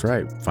us? That's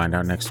right. Find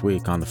out next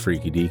week on the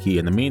Threeky Deaky.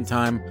 In the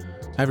meantime,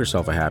 have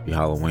yourself a happy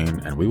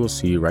Halloween, and we will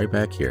see you right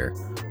back here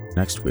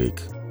next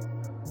week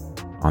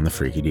on the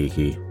Threeky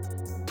Deaky.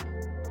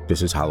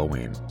 This is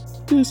Halloween.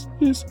 This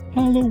is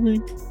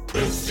Halloween.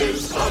 This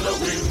is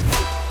Halloween.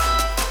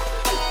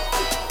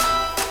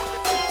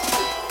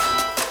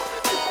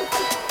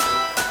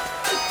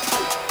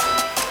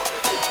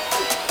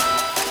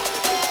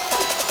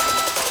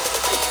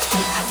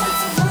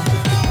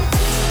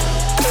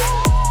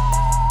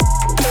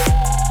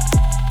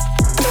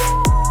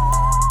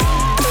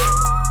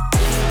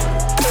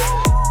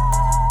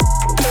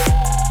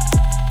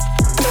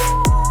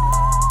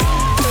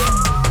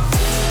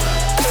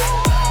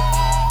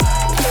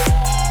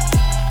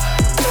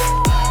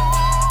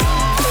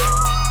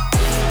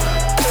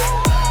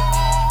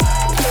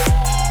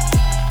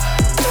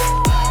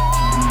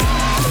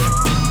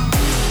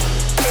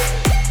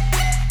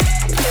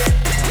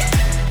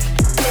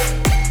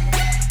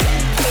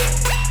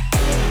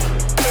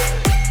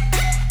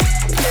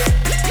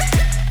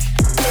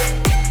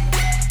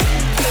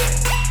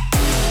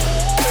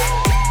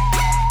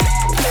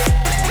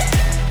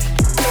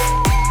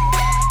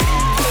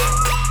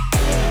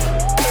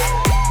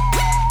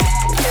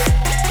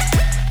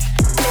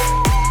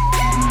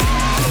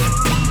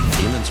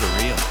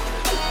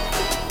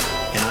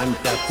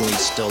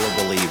 Still a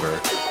believer.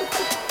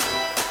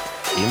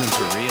 Demons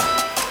are real.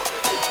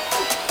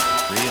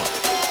 Real.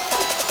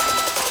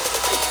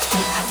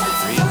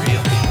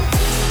 Real.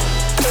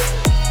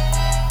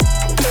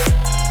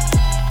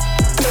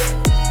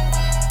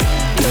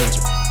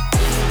 Demons are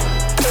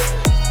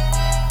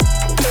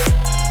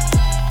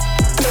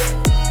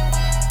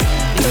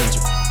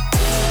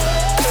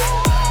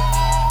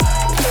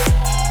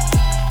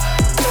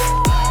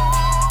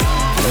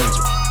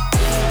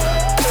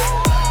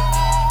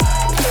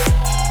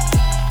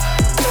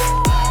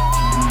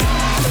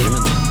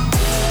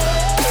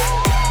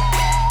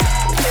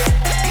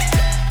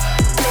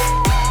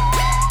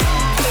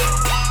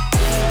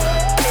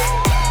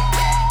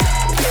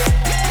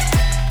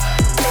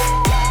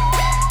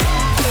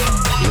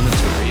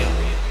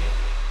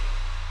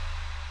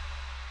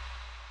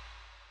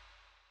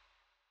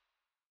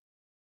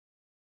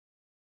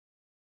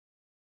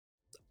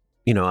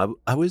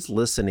I was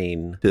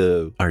listening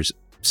to our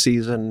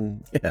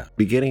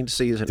beginning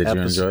season. Did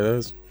you enjoy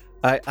those?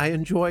 I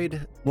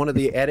enjoyed one of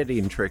the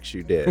editing tricks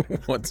you did.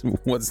 What's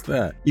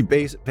that?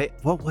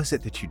 What was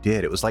it that you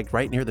did? It was like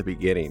right near the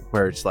beginning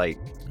where it's like,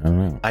 I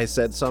don't know. I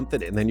said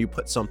something and then you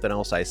put something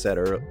else I said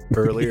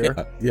earlier.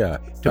 Yeah.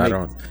 I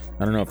don't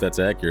know if that's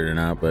accurate or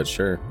not, but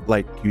sure.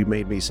 Like you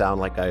made me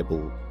sound like I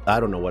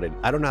don't know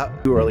I don't know,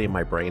 too early in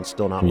my brain's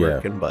still not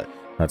working, but.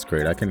 That's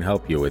great. I can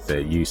help you with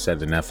it. You said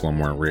the Nephilim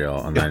weren't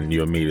real, and then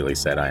you immediately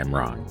said I am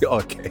wrong.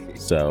 Okay.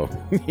 So,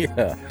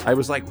 yeah. I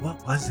was like,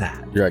 what was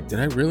that? You're like,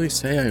 did I really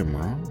say I am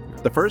wrong?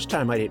 The first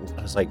time I didn't.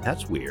 I was like,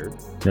 that's weird.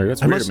 Yeah,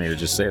 that's weird to me to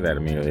just say that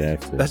immediately.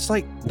 Actually. That's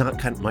like not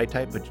kind of my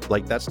type, but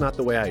like that's not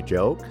the way I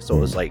joke. So it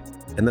was like,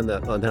 and then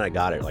I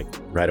got it like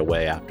right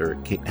away after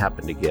it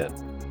happened again.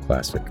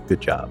 Classic.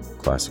 Good job.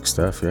 Classic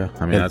stuff, yeah.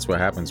 I mean, that's what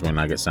happens when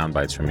I get sound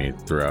bites from you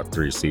throughout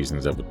 3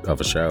 seasons of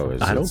a show.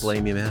 I don't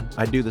blame you, man.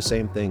 I do the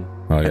same thing.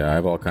 Oh, yeah. I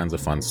have all kinds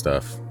of fun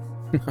stuff.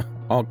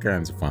 All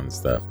kinds of fun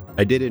stuff.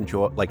 I did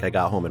enjoy, like I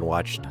got home and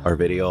watched our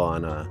video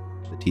on the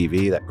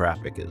TV. That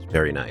graphic is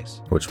very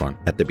nice. Which one?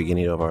 At the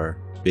beginning of our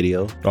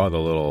video. Oh, the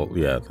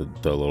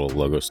little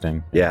logo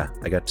sting. Yeah,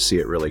 I got to see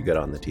it really good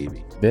on the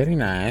TV. Very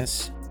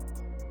nice.